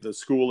they think the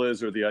school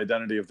is or the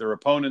identity of their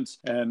opponents,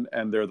 and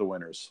they're the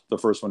winners, the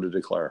first one to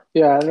declare.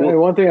 Yeah, and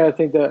one thing I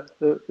think that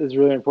is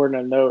really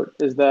important to note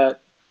is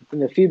that in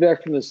the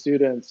feedback from the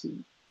students,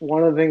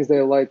 one of the things they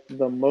liked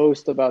the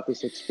most about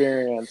this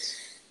experience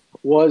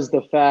was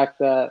the fact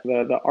that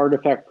the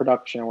artifact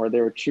production, where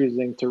they were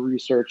choosing to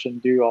research and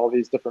do all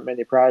these different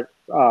mini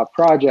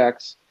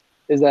projects,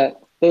 is that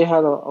they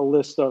had a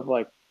list of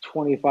like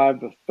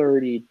 25 to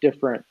 30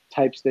 different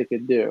types they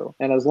could do.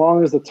 And as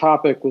long as the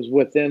topic was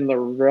within the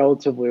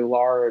relatively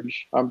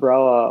large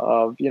umbrella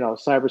of,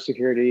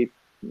 cybersecurity,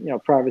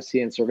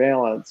 privacy and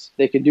surveillance,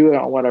 they could do it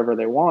on whatever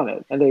they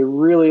wanted. And they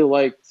really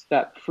liked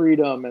that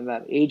freedom and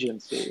that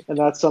agency. And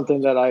that's something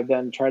that I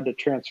then tried to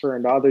transfer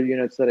into other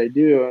units that I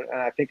do.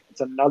 And I think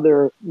it's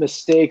another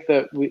mistake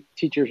that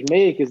teachers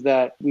make, is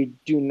that we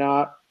do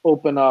not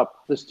open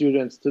up the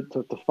students to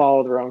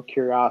follow their own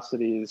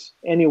curiosities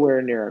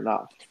anywhere near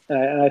enough.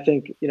 And I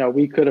think,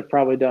 we could have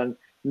probably done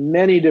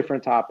many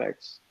different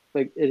topics.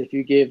 Like if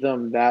you gave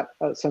them that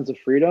sense of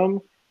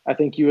freedom, I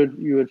think you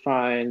would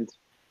find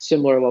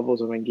similar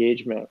levels of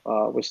engagement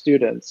with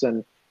students.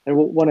 And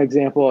one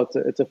example,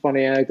 it's a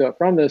funny anecdote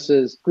from this,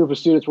 is a group of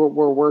students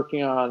were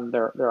working on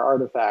their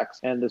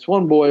artifacts. And this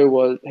one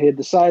boy had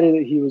decided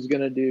that he was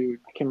going to do,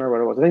 I can't remember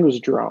what it was. I think it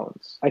was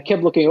drones. I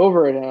kept looking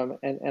over at him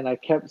and I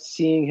kept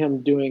seeing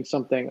him doing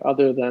something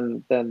other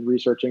than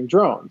researching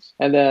drones.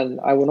 And then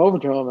I went over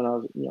to him and I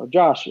was,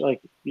 Josh,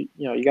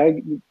 you got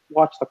to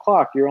watch the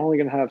clock. You're only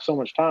going to have so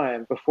much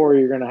time before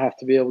you're going to have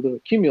to be able to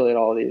accumulate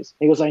all these.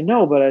 And he goes, I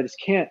know, but I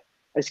just can't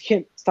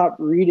stop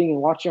reading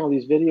and watching all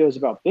these videos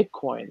about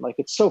Bitcoin. Like,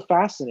 it's so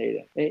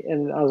fascinating.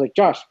 And I was like,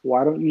 Josh,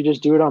 why don't you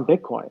just do it on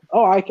Bitcoin?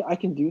 Oh, I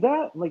can do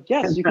that? I'm like,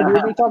 yes, you can do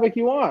any topic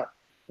you want.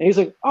 And he's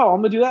like, oh,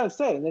 I'm going to do that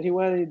instead. And then he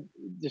went and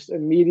just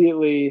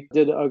immediately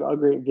did a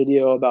great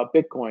video about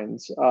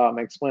Bitcoins,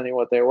 explaining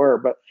what they were.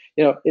 But,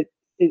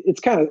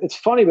 it's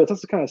funny, but it's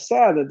also kind of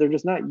sad that they're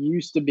just not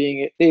used to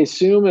being, they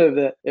assume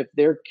that if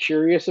they're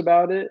curious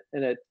about it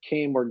and it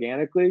came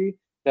organically,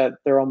 that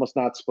they're almost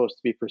not supposed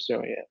to be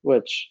pursuing it,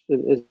 which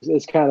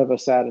is kind of a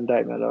sad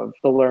indictment of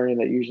the learning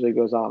that usually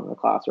goes on in the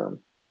classroom.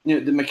 The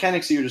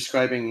mechanics that you're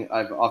describing,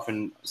 I've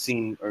often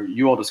seen, or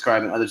you all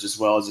describe and others as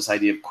well, is this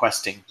idea of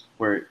questing,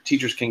 where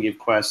teachers can give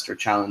quests or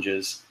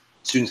challenges.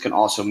 Students can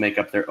also make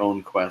up their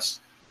own quest,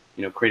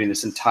 creating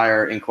this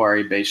entire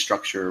inquiry-based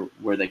structure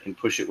where they can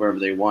push it wherever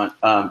they want.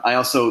 I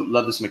also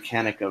love this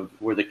mechanic of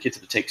where the kids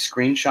have to take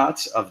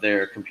screenshots of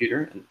their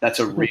computer. And that's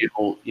a real,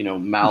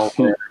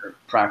 malware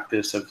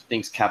practice of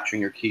things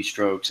capturing your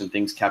keystrokes and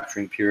things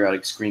capturing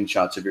periodic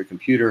screenshots of your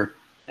computer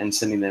and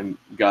sending them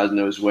God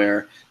knows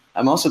where.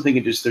 I'm also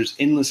thinking there's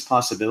endless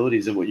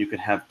possibilities of what you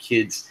could have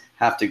kids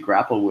have to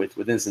grapple with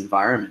within this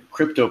environment.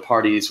 Crypto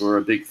parties were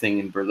a big thing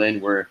in Berlin,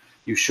 where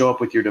you show up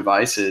with your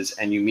devices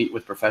and you meet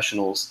with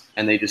professionals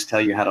and they just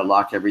tell you how to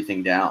lock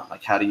everything down.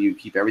 Like, how do you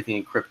keep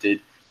everything encrypted?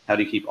 How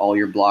do you keep all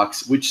your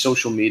blocks? Which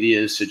social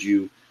medias should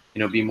you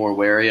be more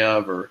wary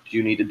of? Or do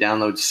you need to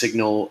download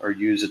Signal or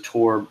use a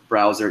Tor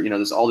browser?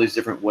 There's all these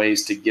different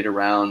ways to get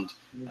around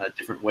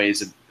different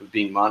ways of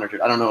being monitored.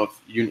 I don't know if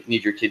you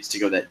need your kids to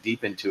go that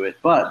deep into it,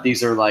 but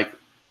these are like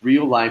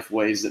real life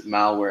ways that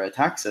malware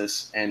attacks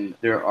us. And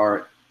there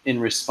are, in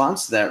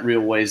response to that,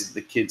 real ways that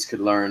the kids could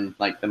learn,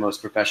 like the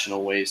most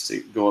professional ways to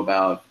go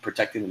about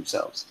protecting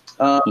themselves.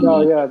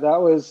 That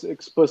was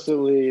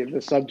explicitly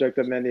the subject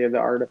of many of the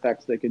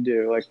artifacts they could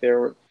do. Like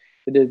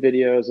they did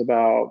videos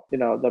about,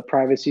 the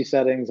privacy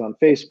settings on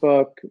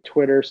Facebook,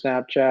 Twitter,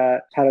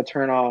 Snapchat, how to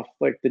turn off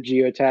like the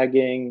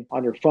geotagging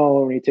on your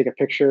phone when you take a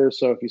picture.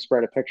 So if you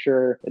spread a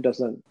picture, it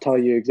doesn't tell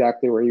you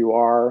exactly where you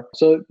are.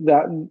 So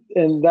that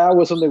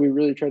was something we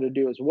really tried to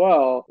do as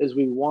well, is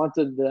we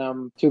wanted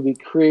them to be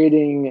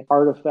creating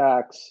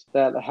artifacts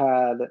that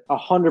had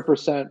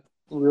 100%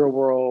 real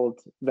world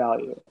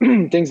value.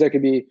 Things that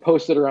could be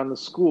posted around the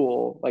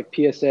school, like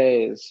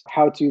PSAs,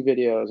 how-to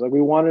videos. Like,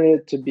 we wanted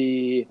it to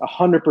be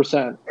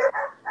 100%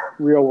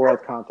 real world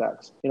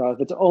context. If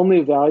it's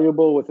only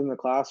valuable within the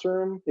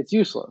classroom, it's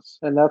useless.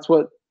 And that's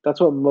what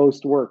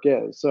most work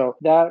is. So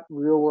that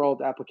real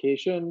world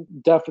application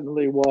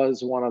definitely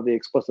was one of the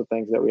explicit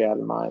things that we had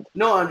in mind.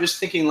 No, I'm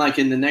just thinking, like,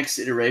 in the next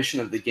iteration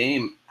of the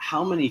game,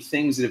 how many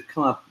things that have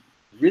come up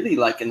really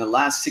like in the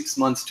last 6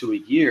 months to a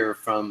year,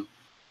 from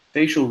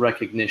facial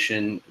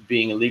recognition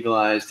being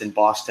legalized in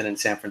Boston and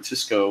San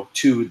Francisco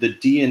to the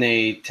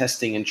DNA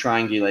testing and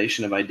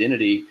triangulation of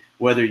identity,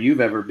 whether you've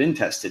ever been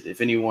tested.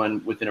 If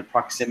anyone within a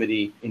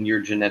proximity in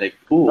your genetic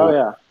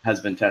pool has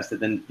been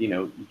tested, then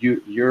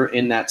you're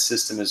in that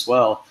system as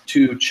well.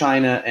 To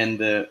China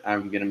and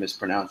I'm going to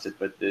mispronounce it,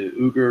 but the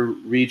Uyghur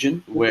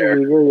region,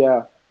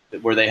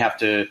 where they have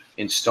to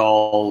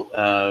install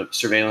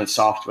surveillance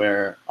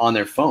software on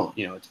their phone.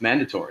 It's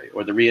mandatory.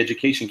 Or the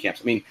re-education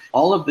camps. I mean,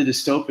 all of the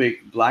dystopic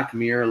Black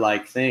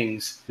Mirror-like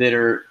things that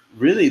are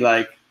really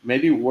like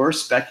maybe were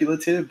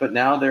speculative, but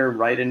now they're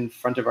right in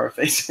front of our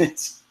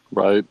faces.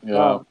 Right.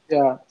 Yeah.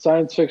 Yeah.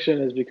 Science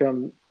fiction has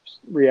become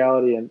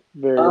reality and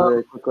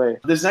very quickly.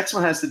 This next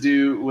one has to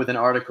do with an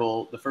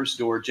article, The First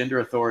Door, Gender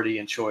Authority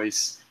and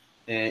Choice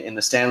in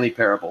the Stanley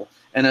Parable.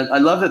 And I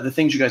love that the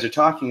things you guys are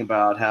talking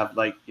about have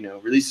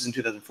releases in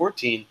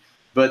 2014,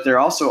 but they're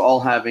also all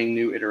having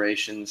new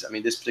iterations. I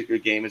mean, this particular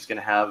game is going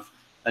to have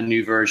a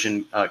new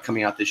version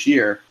coming out this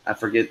year. I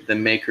forget the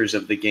makers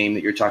of the game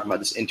that you're talking about,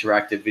 this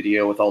interactive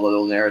video with all the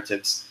little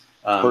narratives.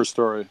 First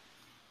Story.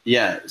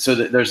 Yeah, so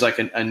there's like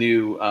a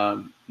new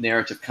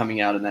narrative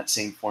coming out in that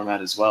same format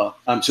as well.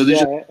 So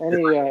there's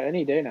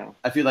any day now.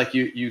 I feel like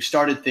you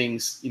started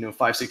things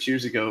 5-6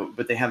 years ago,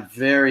 but they have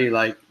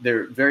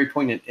they're very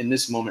poignant in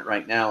this moment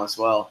right now as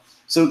well.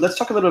 So let's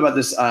talk a little about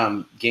this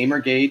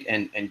Gamergate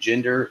and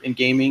gender in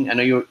gaming. I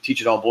know you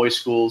teach at all boys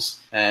schools.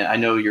 I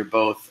know you're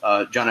both,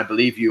 John, I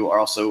believe you are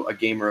also a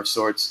gamer of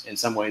sorts in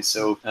some ways.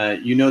 So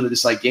you know that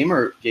this like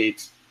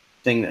Gamergate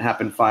thing that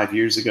happened 5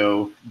 years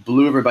ago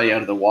blew everybody out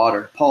of the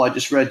water. Paul, I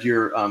just read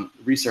your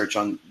research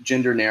on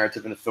gender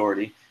narrative and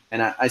authority,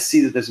 and I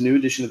see that there's a new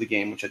edition of the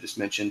game, which I just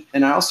mentioned.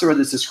 And I also read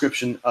this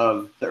description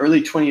of the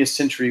early 20th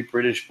century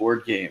British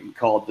board game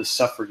called The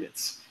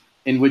Suffragettes,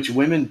 in which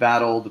women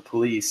battle the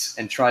police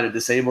and try to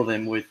disable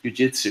them with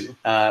jujitsu,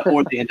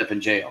 or they end up in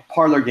jail.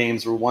 Parlor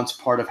games were once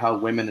part of how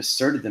women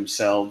asserted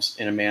themselves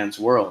in a man's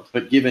world.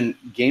 But given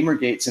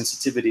Gamergate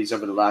sensitivities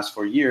over the last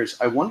 4 years,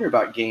 I wonder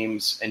about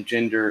games and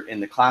gender in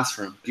the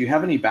classroom. Do you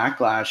have any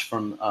backlash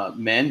from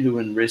men who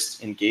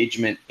enlist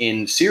engagement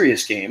in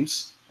serious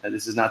games?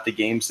 This is not the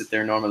games that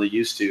they're normally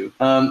used to.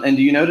 And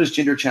do you notice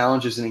gender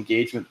challenges and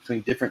engagement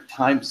between different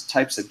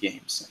types of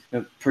games?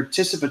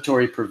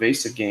 Participatory,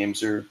 pervasive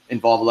games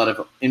involve a lot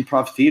of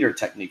improv theater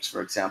techniques,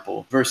 for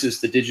example, versus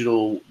the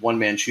digital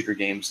one-man shooter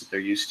games that they're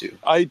used to.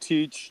 I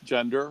teach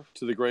gender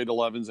to the grade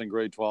 11s and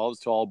grade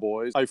 12s, to all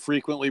boys. I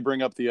frequently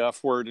bring up the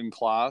F word in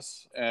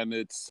class, and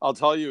I'll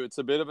tell you, it's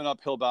a bit of an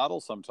uphill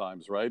battle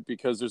sometimes, right?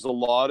 Because there's a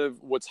lot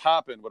of what's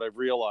happened, what I've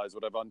realized,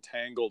 what I've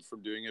untangled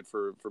from doing it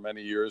for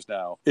many years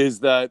now, is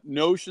that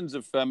notions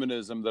of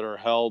feminism that are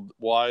held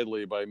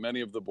widely by many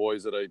of the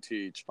boys that I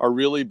teach are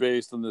really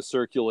based on the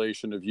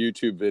circulation of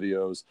YouTube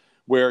videos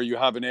where you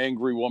have an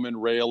angry woman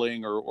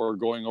railing or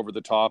going over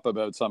the top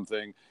about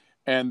something,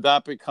 and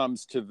that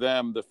becomes to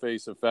them the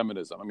face of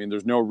feminism. I mean,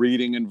 there's no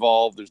reading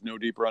involved, there's no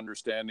deeper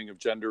understanding of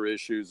gender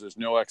issues, there's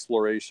no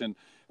exploration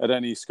at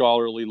any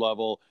scholarly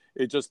level.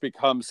 It just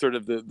becomes sort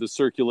of the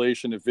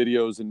circulation of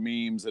videos and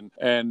memes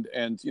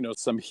and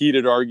some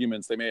heated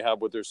arguments they may have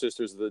with their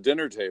sisters at the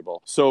dinner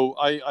table. So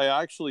I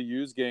actually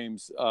use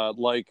games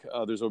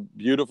there's a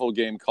beautiful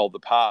game called The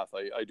Path.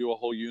 I do a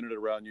whole unit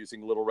around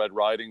using Little Red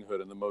Riding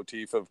Hood and the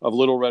motif of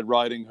Little Red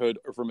Riding Hood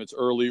from its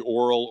early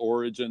oral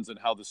origins and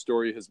how the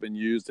story has been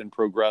used and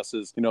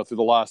progresses, through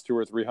the last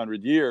 200 or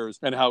 300 years,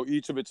 and how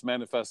each of its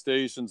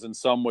manifestations in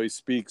some way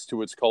speaks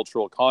to its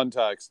cultural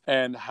context,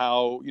 and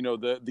how,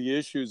 the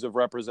issues of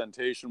representation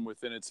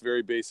within its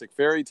very basic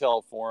fairy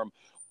tale form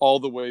all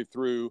the way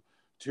through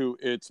to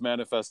its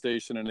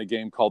manifestation in a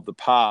game called The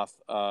Path,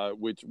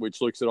 which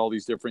looks at all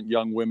these different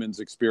young women's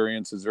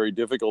experiences, very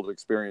difficult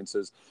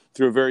experiences,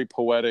 through a very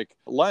poetic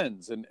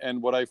lens.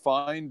 And what I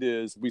find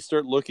is we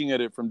start looking at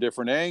it from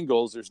different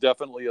angles. There's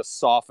definitely a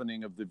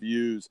softening of the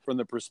views from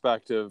the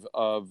perspective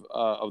of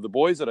the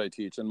boys that I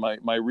teach. And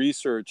my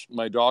research,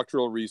 my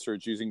doctoral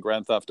research using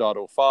Grand Theft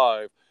Auto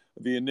 5,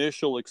 the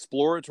initial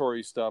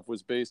exploratory stuff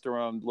was based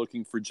around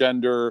looking for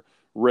gender,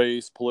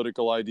 race,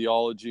 political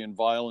ideology, and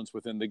violence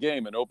within the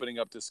game, and opening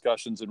up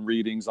discussions and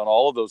readings on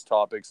all of those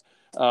topics,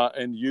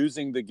 and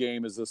using the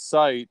game as a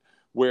site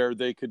where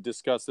they could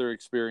discuss their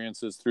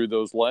experiences through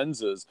those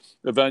lenses.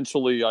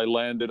 Eventually, I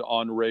landed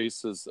on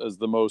race as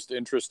the most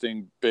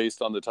interesting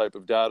based on the type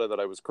of data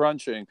that I was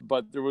crunching.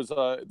 But there was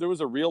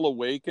a real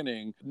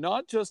awakening,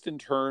 not just in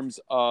terms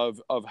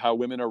of how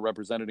women are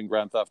represented in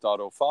Grand Theft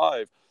Auto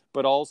 5,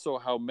 but also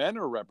how men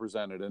are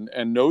represented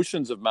and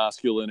notions of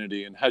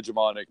masculinity and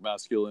hegemonic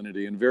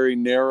masculinity and very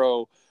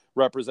narrow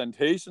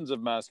representations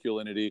of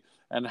masculinity,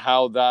 and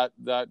how that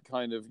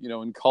kind of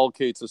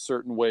inculcates a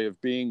certain way of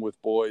being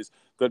with boys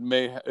that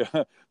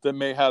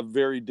may have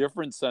very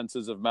different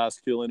senses of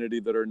masculinity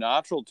that are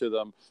natural to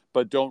them,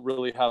 but don't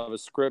really have a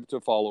script to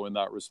follow in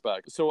that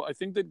respect. So I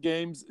think that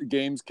games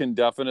can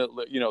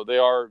definitely, they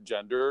are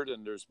gendered,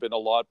 and there's been a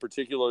lot,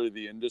 particularly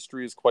the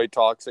industry is quite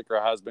toxic,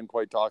 or has been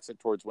quite toxic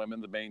towards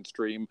women, the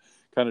mainstream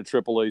kind of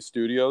AAA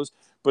studios.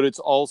 But it's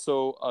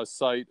also a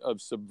site of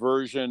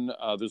subversion.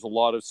 There's a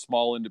lot of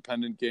small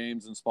independent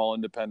games and small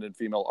independent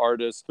female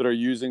artists that are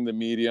using the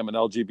medium and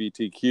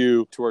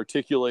LGBTQ to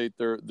articulate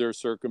their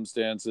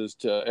circumstances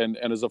and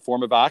as a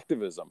form of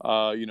activism.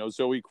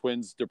 Zoe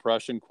Quinn's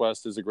Depression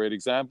Quest is a great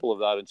example of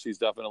that, and she's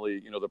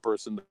definitely the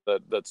person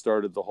that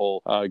started the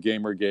whole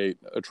Gamergate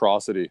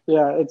atrocity.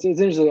 Yeah, it's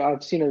interesting.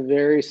 I've seen a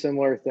very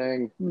similar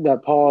thing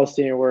that Paul is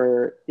seeing,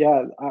 where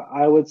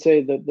I would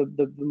say that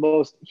the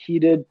most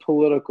heated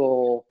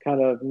political kind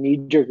of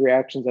knee-jerk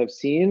reactions I've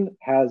seen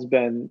has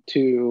been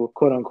to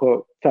quote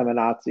unquote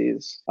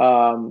feminazis.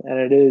 And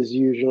it is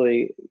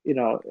usually,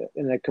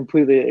 in a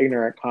completely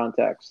ignorant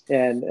context.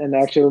 And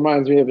actually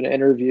reminds me of an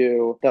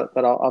interview that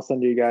I'll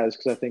send to you guys,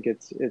 because I think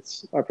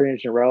it's pretty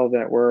much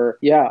irrelevant, where,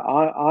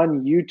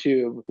 on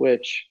YouTube,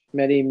 which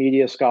many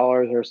media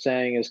scholars are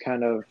saying is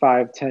kind of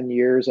 5-10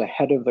 years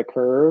ahead of the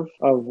curve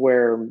of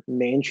where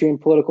mainstream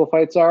political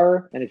fights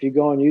are. And if you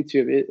go on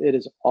YouTube, it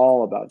is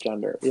all about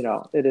gender.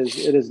 It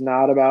is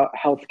not about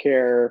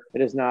healthcare.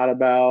 It is not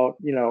about,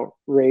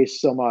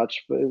 race so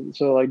much.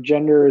 So like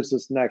gender is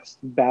this next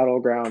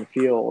battleground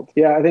field.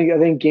 Yeah, I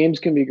think games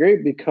can be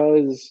great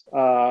because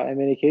in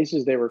many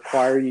cases they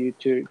require you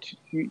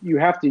you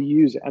have to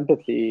use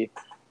empathy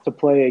to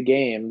play a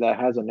game that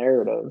has a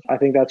narrative. I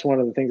think that's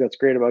one of the things that's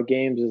great about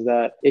games, is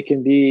that it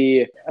can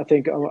be, I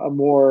think, a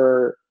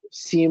more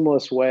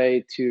seamless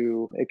way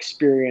to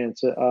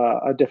experience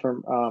a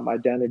different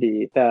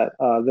identity that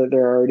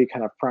they're already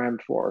kind of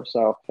primed for.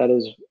 So that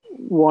is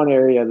one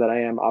area that I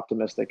am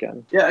optimistic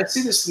in. Yeah, I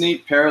see this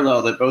neat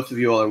parallel that both of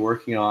you all are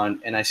working on,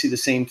 and I see the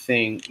same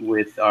thing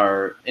with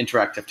our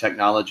interactive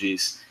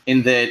technologies,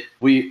 in that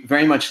we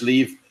very much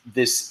leave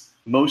this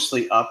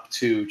mostly up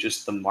to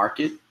just the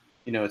market.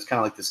 It's kind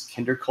of like this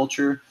kinder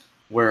culture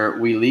where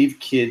we leave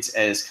kids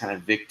as kind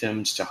of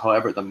victims to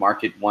however the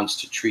market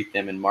wants to treat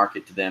them and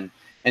market to them.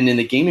 And in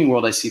the gaming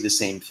world, I see the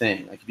same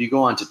thing. Like if you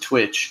go onto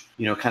Twitch,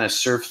 kind of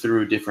surf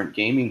through different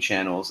gaming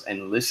channels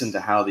and listen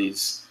to how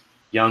these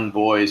young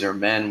boys or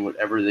men,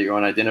 whatever that you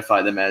want to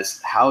identify them as,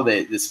 how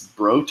this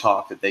bro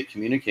talk that they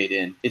communicate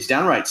in, it's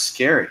downright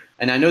scary.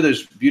 And I know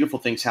there's beautiful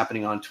things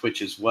happening on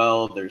Twitch as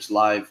well. There's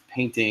live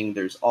painting,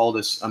 there's all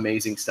this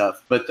amazing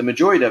stuff. But the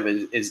majority of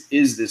it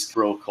is this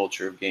bro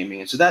culture of gaming.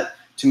 And so that,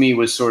 to me,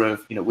 was sort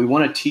of, we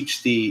want to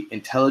teach the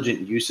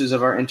intelligent uses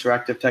of our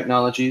interactive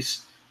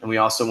technologies. And we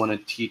also want to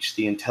teach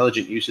the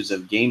intelligent uses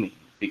of gaming,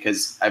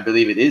 because I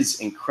believe it is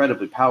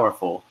incredibly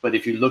powerful. But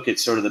if you look at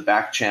sort of the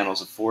back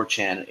channels of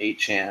 4chan and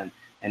 8chan,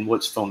 and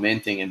what's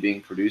fomenting and being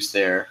produced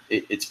there,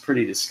 it's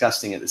pretty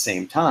disgusting at the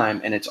same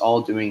time, and it's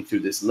all doing through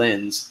this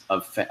lens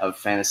of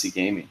fantasy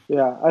gaming.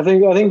 Yeah, I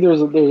think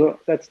there's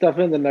that's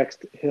definitely the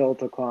next hill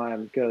to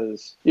climb,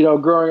 because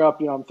growing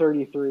up, I'm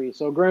 33,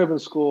 so growing up in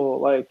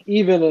school, like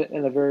even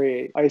in a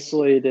very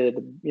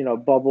isolated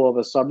bubble of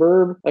a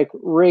suburb, like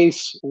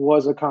race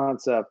was a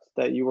concept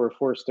that you were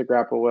forced to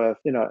grapple with,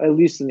 at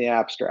least in the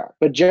abstract,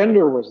 but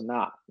gender was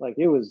not. Like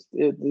there was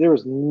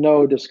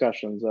no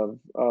discussions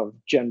of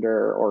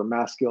gender or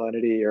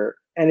masculinity or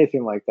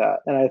anything like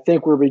that. And I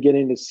think we're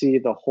beginning to see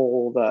the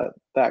hole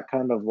that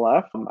kind of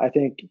left. I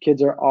think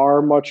kids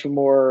are much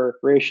more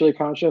racially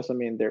conscious. I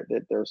mean,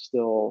 they're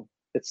still,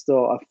 it's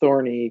still a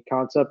thorny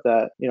concept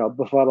that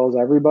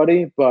befuddles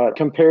everybody, but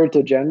compared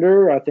to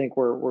gender, I think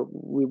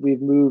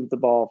we've moved the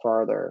ball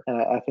farther.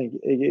 And I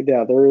think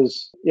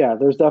there's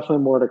definitely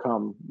more to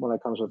come when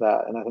it comes with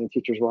that. And I think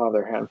teachers will have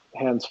their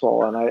hands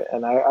full.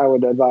 And I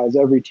would advise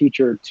every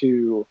teacher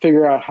to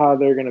figure out how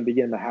they're going to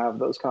begin to have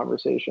those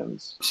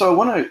conversations. So I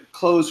want to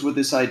close with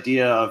this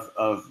idea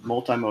of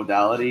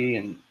multimodality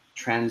and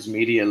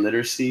transmedia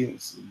literacy.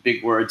 It's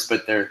big words,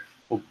 but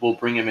we'll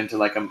bring them into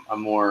like a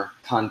more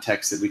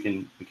context that we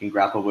can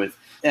grapple with.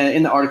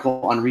 In the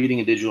article on reading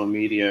and digital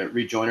media,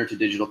 rejoinder to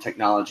digital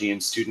technology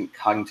and student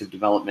cognitive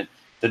development,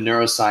 the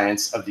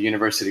neuroscience of the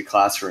university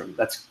classroom.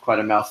 That's quite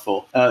a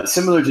mouthful.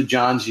 Similar to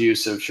John's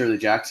use of Shirley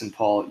Jackson,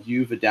 Paul,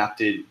 you've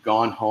adapted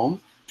Gone Home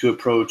to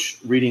approach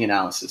reading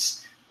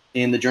analysis.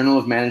 In the Journal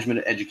of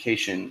Management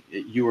Education,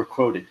 you were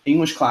quoted,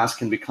 "English class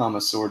can become a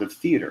sort of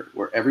theater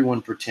where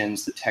everyone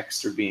pretends the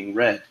texts are being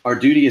read. Our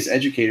duty as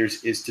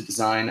educators is to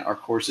design our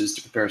courses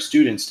to prepare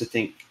students to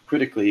think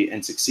critically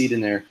and succeed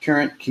in their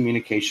current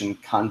communication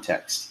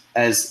context,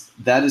 as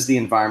that is the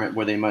environment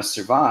where they must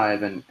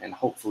survive and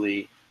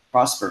hopefully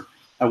prosper."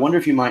 I wonder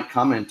if you might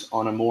comment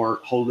on a more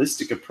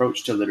holistic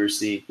approach to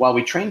literacy. While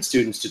we train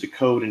students to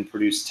decode and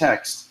produce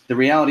text, the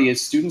reality is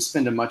students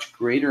spend a much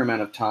greater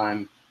amount of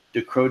time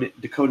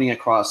decoding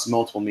across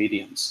multiple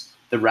mediums,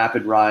 the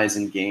rapid rise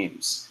in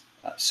games,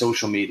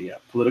 social media,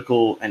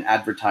 political and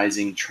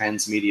advertising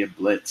transmedia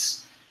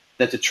blitz,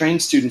 that to train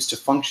students to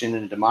function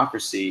in a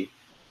democracy,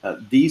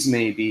 these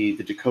may be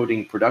the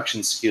decoding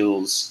production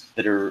skills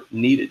that are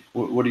needed.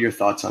 What are your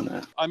thoughts on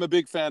that? I'm a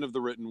big fan of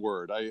the written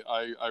word.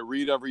 I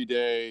read every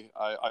day.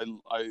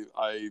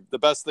 The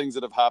best things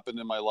that have happened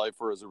in my life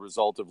are as a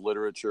result of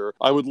literature.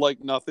 I would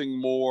like nothing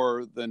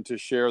more than to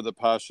share the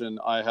passion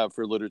I have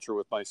for literature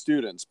with my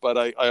students. But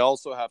I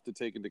also have to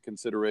take into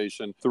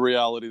consideration the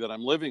reality that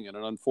I'm living in.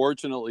 And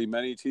unfortunately,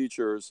 many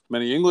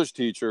English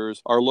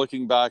teachers are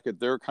looking back at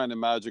their kind of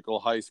magical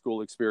high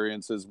school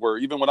experiences where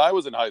even when I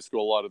was in high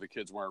school, a lot of the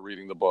kids weren't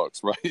reading the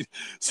books, right?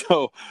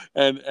 So,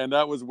 and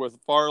that was with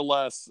far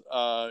less,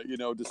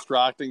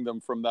 distracting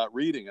them from that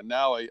reading. And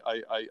now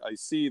I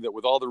see that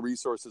with all the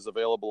resources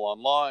available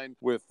online,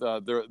 with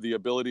the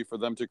ability for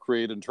them to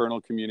create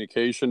internal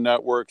communication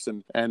networks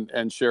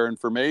and share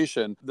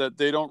information, that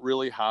they don't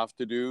really have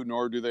to do,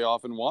 nor do they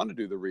often want to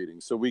do the reading.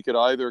 So we could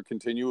either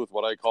continue with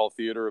what I call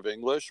theater of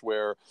English,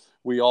 where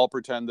we all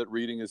pretend that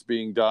reading is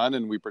being done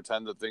and we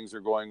pretend that things are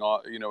going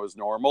on, as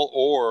normal,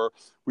 or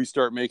we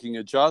start making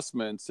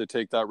adjustments to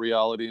take that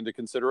reality into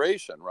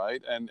consideration,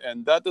 right?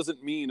 And that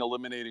doesn't mean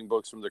eliminating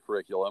books from the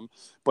curriculum,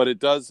 but it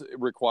does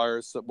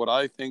require what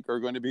I think are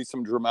going to be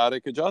some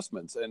dramatic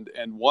adjustments. And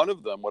one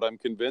of them, what I'm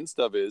convinced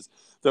of, is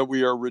that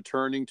we are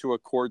returning to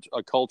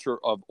a culture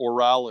of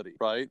orality,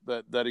 right?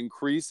 That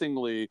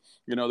increasingly,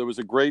 there was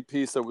a great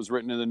piece that was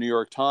written in the New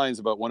York Times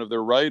about one of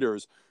their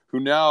writers who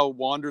now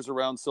wanders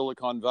around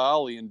Silicon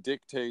Valley and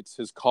dictates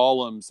his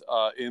columns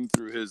in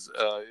through his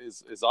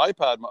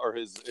iPad or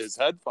his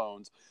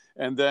headphones,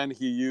 and then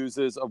he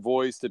uses a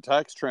voice to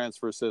text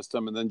transfer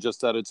system and then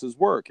just edits his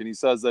work. And he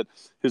says that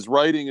his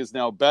writing is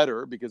now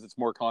better because it's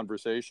more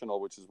conversational,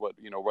 which is what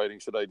writing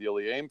should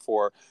ideally aim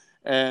for.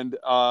 And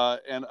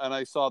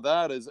I saw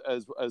that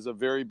as a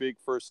very big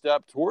first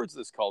step towards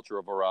this culture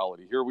of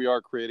orality. Here we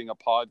are creating a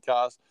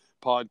podcast.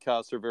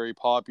 Podcasts are very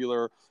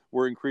popular.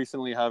 We're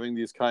increasingly having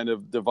these kind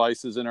of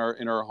devices in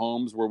our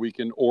homes where we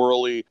can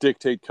orally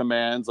dictate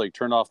commands like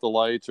turn off the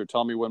lights or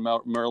tell me when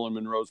Marilyn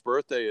Monroe's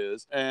birthday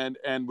is. And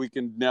we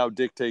can now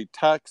dictate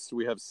text.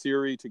 We have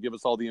Siri to give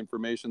us all the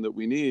information that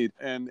we need.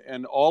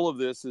 And all of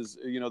this is,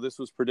 this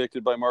was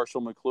predicted by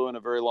Marshall McLuhan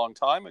a very long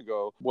time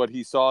ago. What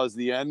he saw as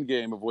the end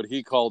game of what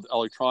he called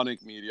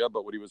electronic media,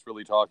 but what he was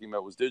really talking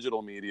about was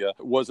digital media,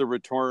 was a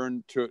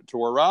return to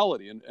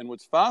orality. And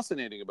what's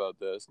fascinating about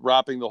this,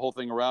 wrapping the whole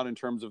thing around in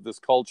terms of this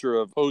culture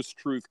of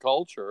post-truth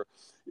culture,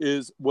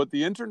 is what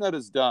the internet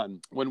has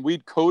done. When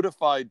we'd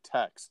codified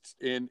texts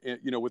in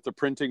with the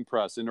printing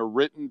press in a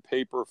written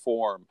paper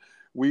form,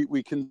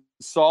 we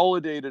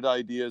consolidated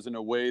ideas in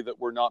a way that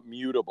were not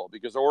mutable,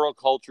 because oral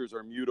cultures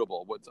are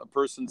mutable. What a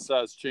person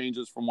says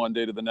changes from one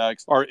day to the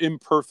next. Our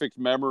imperfect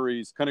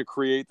memories kind of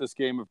create this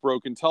game of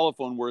broken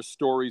telephone where a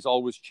story's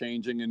always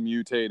changing and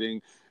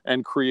mutating,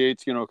 and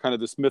creates kind of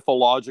this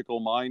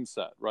mythological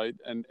mindset, right?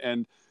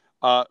 And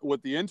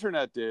what the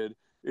internet did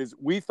is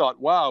we thought,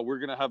 wow, we're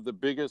going to have the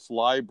biggest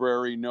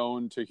library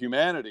known to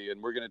humanity,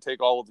 and we're going to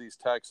take all of these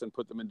texts and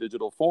put them in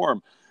digital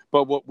form.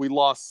 But what we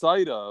lost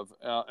sight of,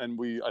 and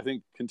we, I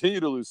think,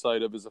 continue to lose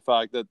sight of, is the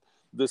fact that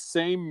the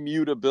same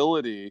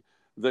mutability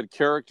that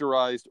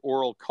characterized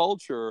oral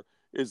culture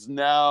is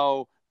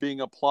now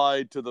being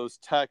applied to those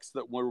texts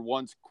that were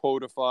once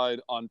codified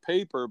on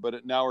paper,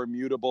 but now are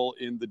mutable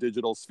in the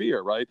digital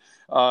sphere, right?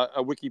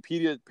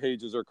 Wikipedia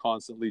pages are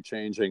constantly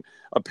changing.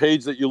 A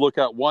page that you look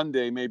at one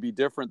day may be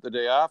different the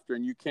day after,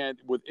 and you can't,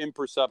 with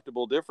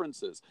imperceptible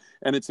differences.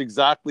 And it's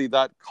exactly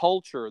that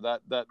culture,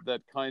 that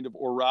kind of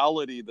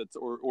orality,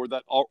 or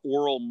that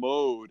oral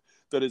mode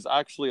that is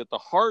actually at the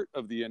heart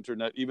of the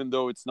internet, even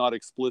though it's not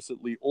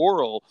explicitly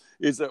oral,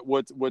 is that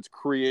what's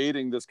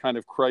creating this kind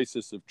of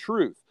crisis of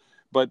truth.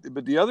 But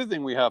the other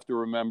thing we have to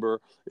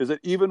remember is that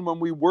even when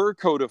we were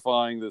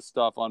codifying this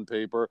stuff on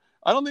paper,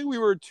 I don't think we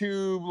were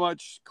too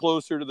much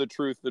closer to the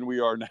truth than we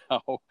are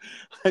now.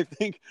 I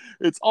think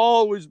it's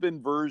always been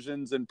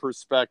versions and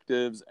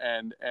perspectives,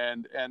 and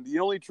the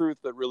only truth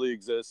that really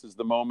exists is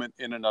the moment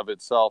in and of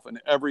itself, and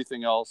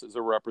everything else is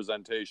a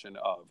representation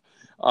of.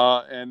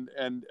 And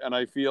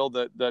I feel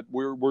that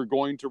we're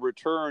going to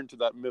return to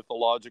that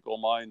mythological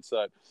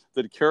mindset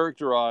that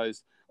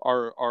characterized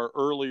our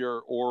earlier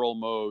oral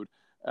mode.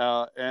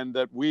 And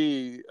that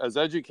we, as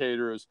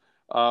educators,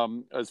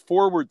 as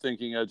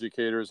forward-thinking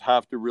educators,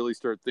 have to really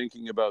start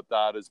thinking about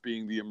that as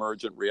being the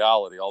emergent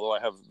reality. Although I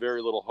have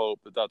very little hope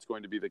that that's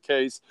going to be the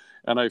case,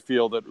 and I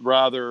feel that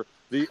rather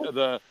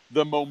the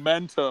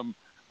momentum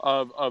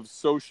of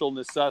social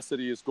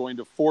necessity is going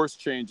to force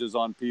changes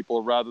on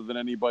people rather than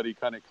anybody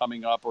kind of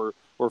coming up or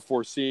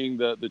foreseeing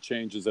the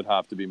changes that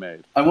have to be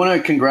made. I want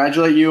to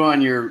congratulate you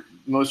on your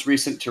most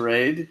recent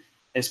tirade,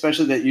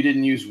 especially that you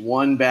didn't use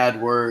one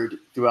bad word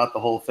throughout the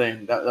whole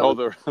thing.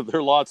 There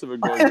are lots of it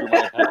going through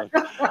my head.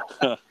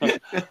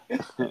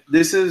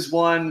 This is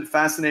one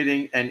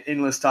fascinating and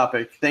endless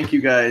topic. Thank you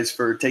guys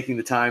for taking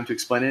the time to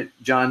explain it.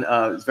 John,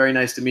 it's very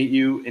nice to meet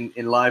you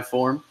in live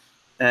form.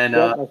 And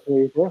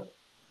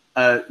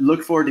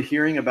look forward to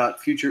hearing about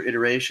future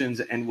iterations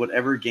and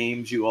whatever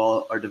games you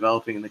all are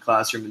developing in the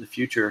classroom in the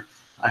future.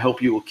 I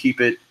hope you will keep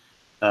it,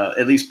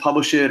 at least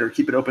publish it or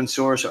keep it open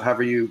source or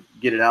however you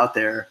get it out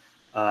there.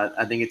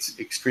 I think it's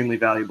extremely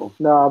valuable.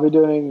 No, I'll be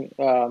doing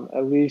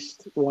at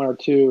least one or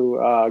two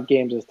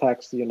games as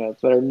text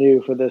units that are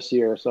new for this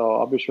year. So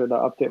I'll be sure to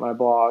update my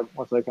blog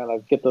once I kind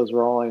of get those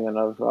rolling and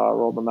I've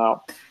rolled them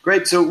out.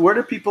 Great. So where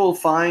do people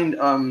find,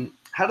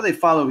 how do they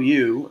follow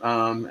you?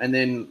 And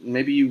then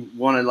maybe you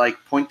want to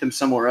point them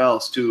somewhere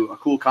else to a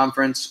cool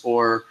conference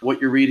or what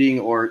you're reading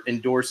or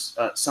endorse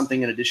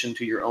something in addition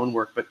to your own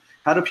work. But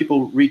how do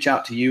people reach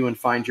out to you and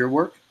find your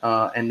work?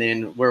 And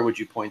then where would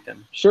you point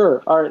them?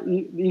 Sure. All right.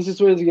 The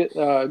easiest way to get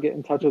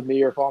in touch with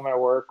me or follow my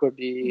work would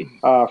be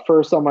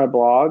first on my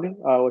blog,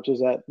 which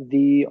is at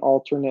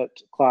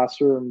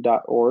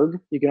thealternateclassroom.org.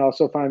 You can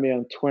also find me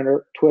on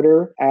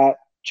Twitter at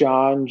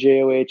John,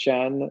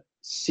 JOHN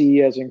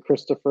C as in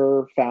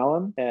Christopher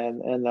Fallon,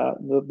 and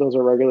those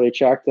are regularly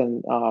checked,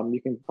 and you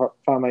can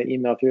find my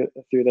email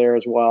through there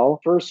as well.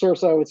 First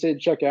source I would say to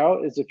check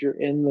out is if you're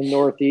in the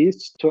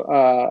Northeast,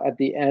 toward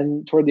the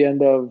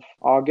end of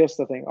August,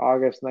 I think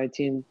August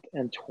 19th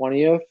and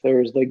 20th,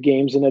 there's the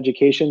Games and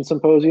Education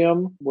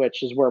Symposium,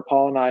 which is where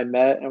Paul and I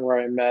met, and where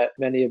I met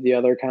many of the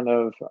other kind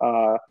of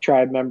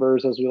tribe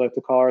members, as we like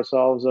to call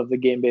ourselves, of the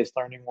game-based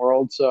learning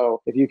world.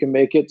 So if you can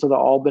make it to the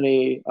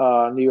Albany,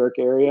 New York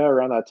area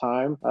around that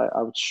time,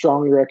 I would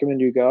strongly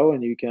recommend you go,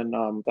 and you can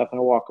definitely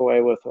walk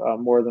away with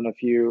more than a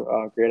few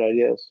great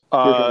ideas.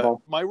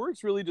 My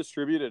work's really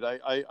distributed.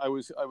 I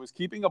was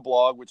keeping a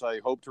blog, which I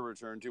hope to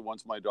return to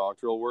once my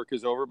doctoral work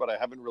is over, but I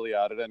haven't really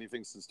added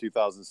anything since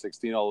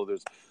 2016, although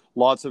there's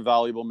lots of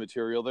valuable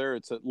material there.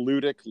 It's at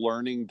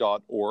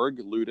ludiclearning.org,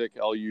 Ludic,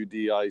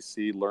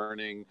 L-U-D-I-C,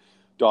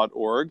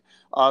 learning.org.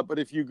 But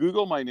if you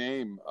Google my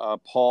name,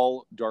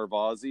 Paul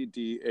Darvasi,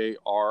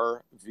 D-A-R-V-A-S-I,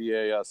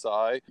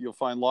 you'll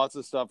find lots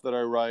of stuff that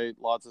I write,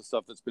 lots of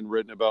stuff that's been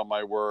written about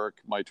my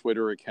work, my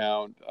Twitter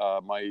account,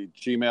 my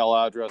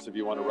Gmail address, if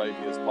you want to write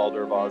me, is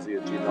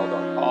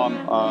pauldarvasi@gmail.com.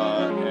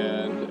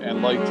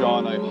 And like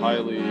John, I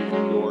highly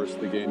endorse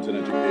the Games and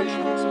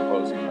Education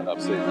Symposium in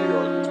upstate New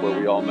York. It's where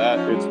we all met.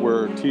 It's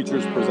where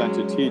teachers present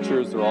to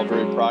teachers. They're all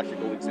very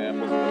practical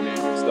examples of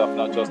amazing stuff,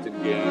 not just in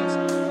games,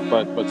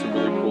 but some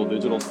really cool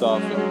digital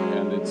stuff.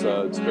 And it's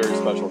a very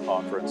special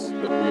conference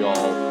that we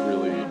all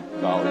really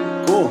value.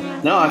 Cool.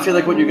 No, I feel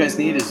like what you guys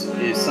need is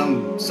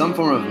some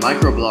form of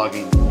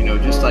microblogging,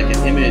 just like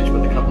an image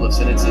with a couple of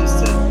sentences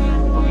to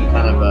help you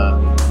kind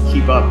of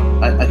keep up.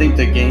 I think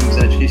the games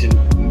and education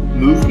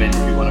movement,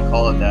 if you want to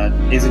call it that,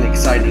 is an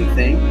exciting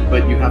thing,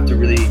 but you have to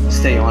really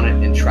stay on it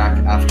and track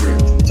after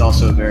it. It's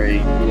also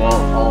you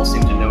all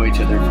seem to know each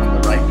other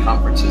from the right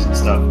conferences and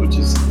stuff, which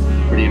is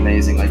pretty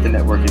amazing. Like, the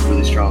network is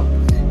really strong.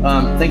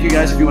 Thank you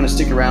guys. If you want to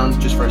stick around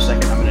just for a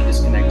second, I'm going to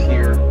disconnect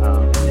here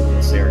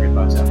and say our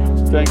goodbyes after.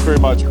 Thanks very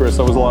much, Chris.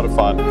 That was a lot of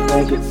fun.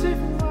 Thank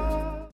you.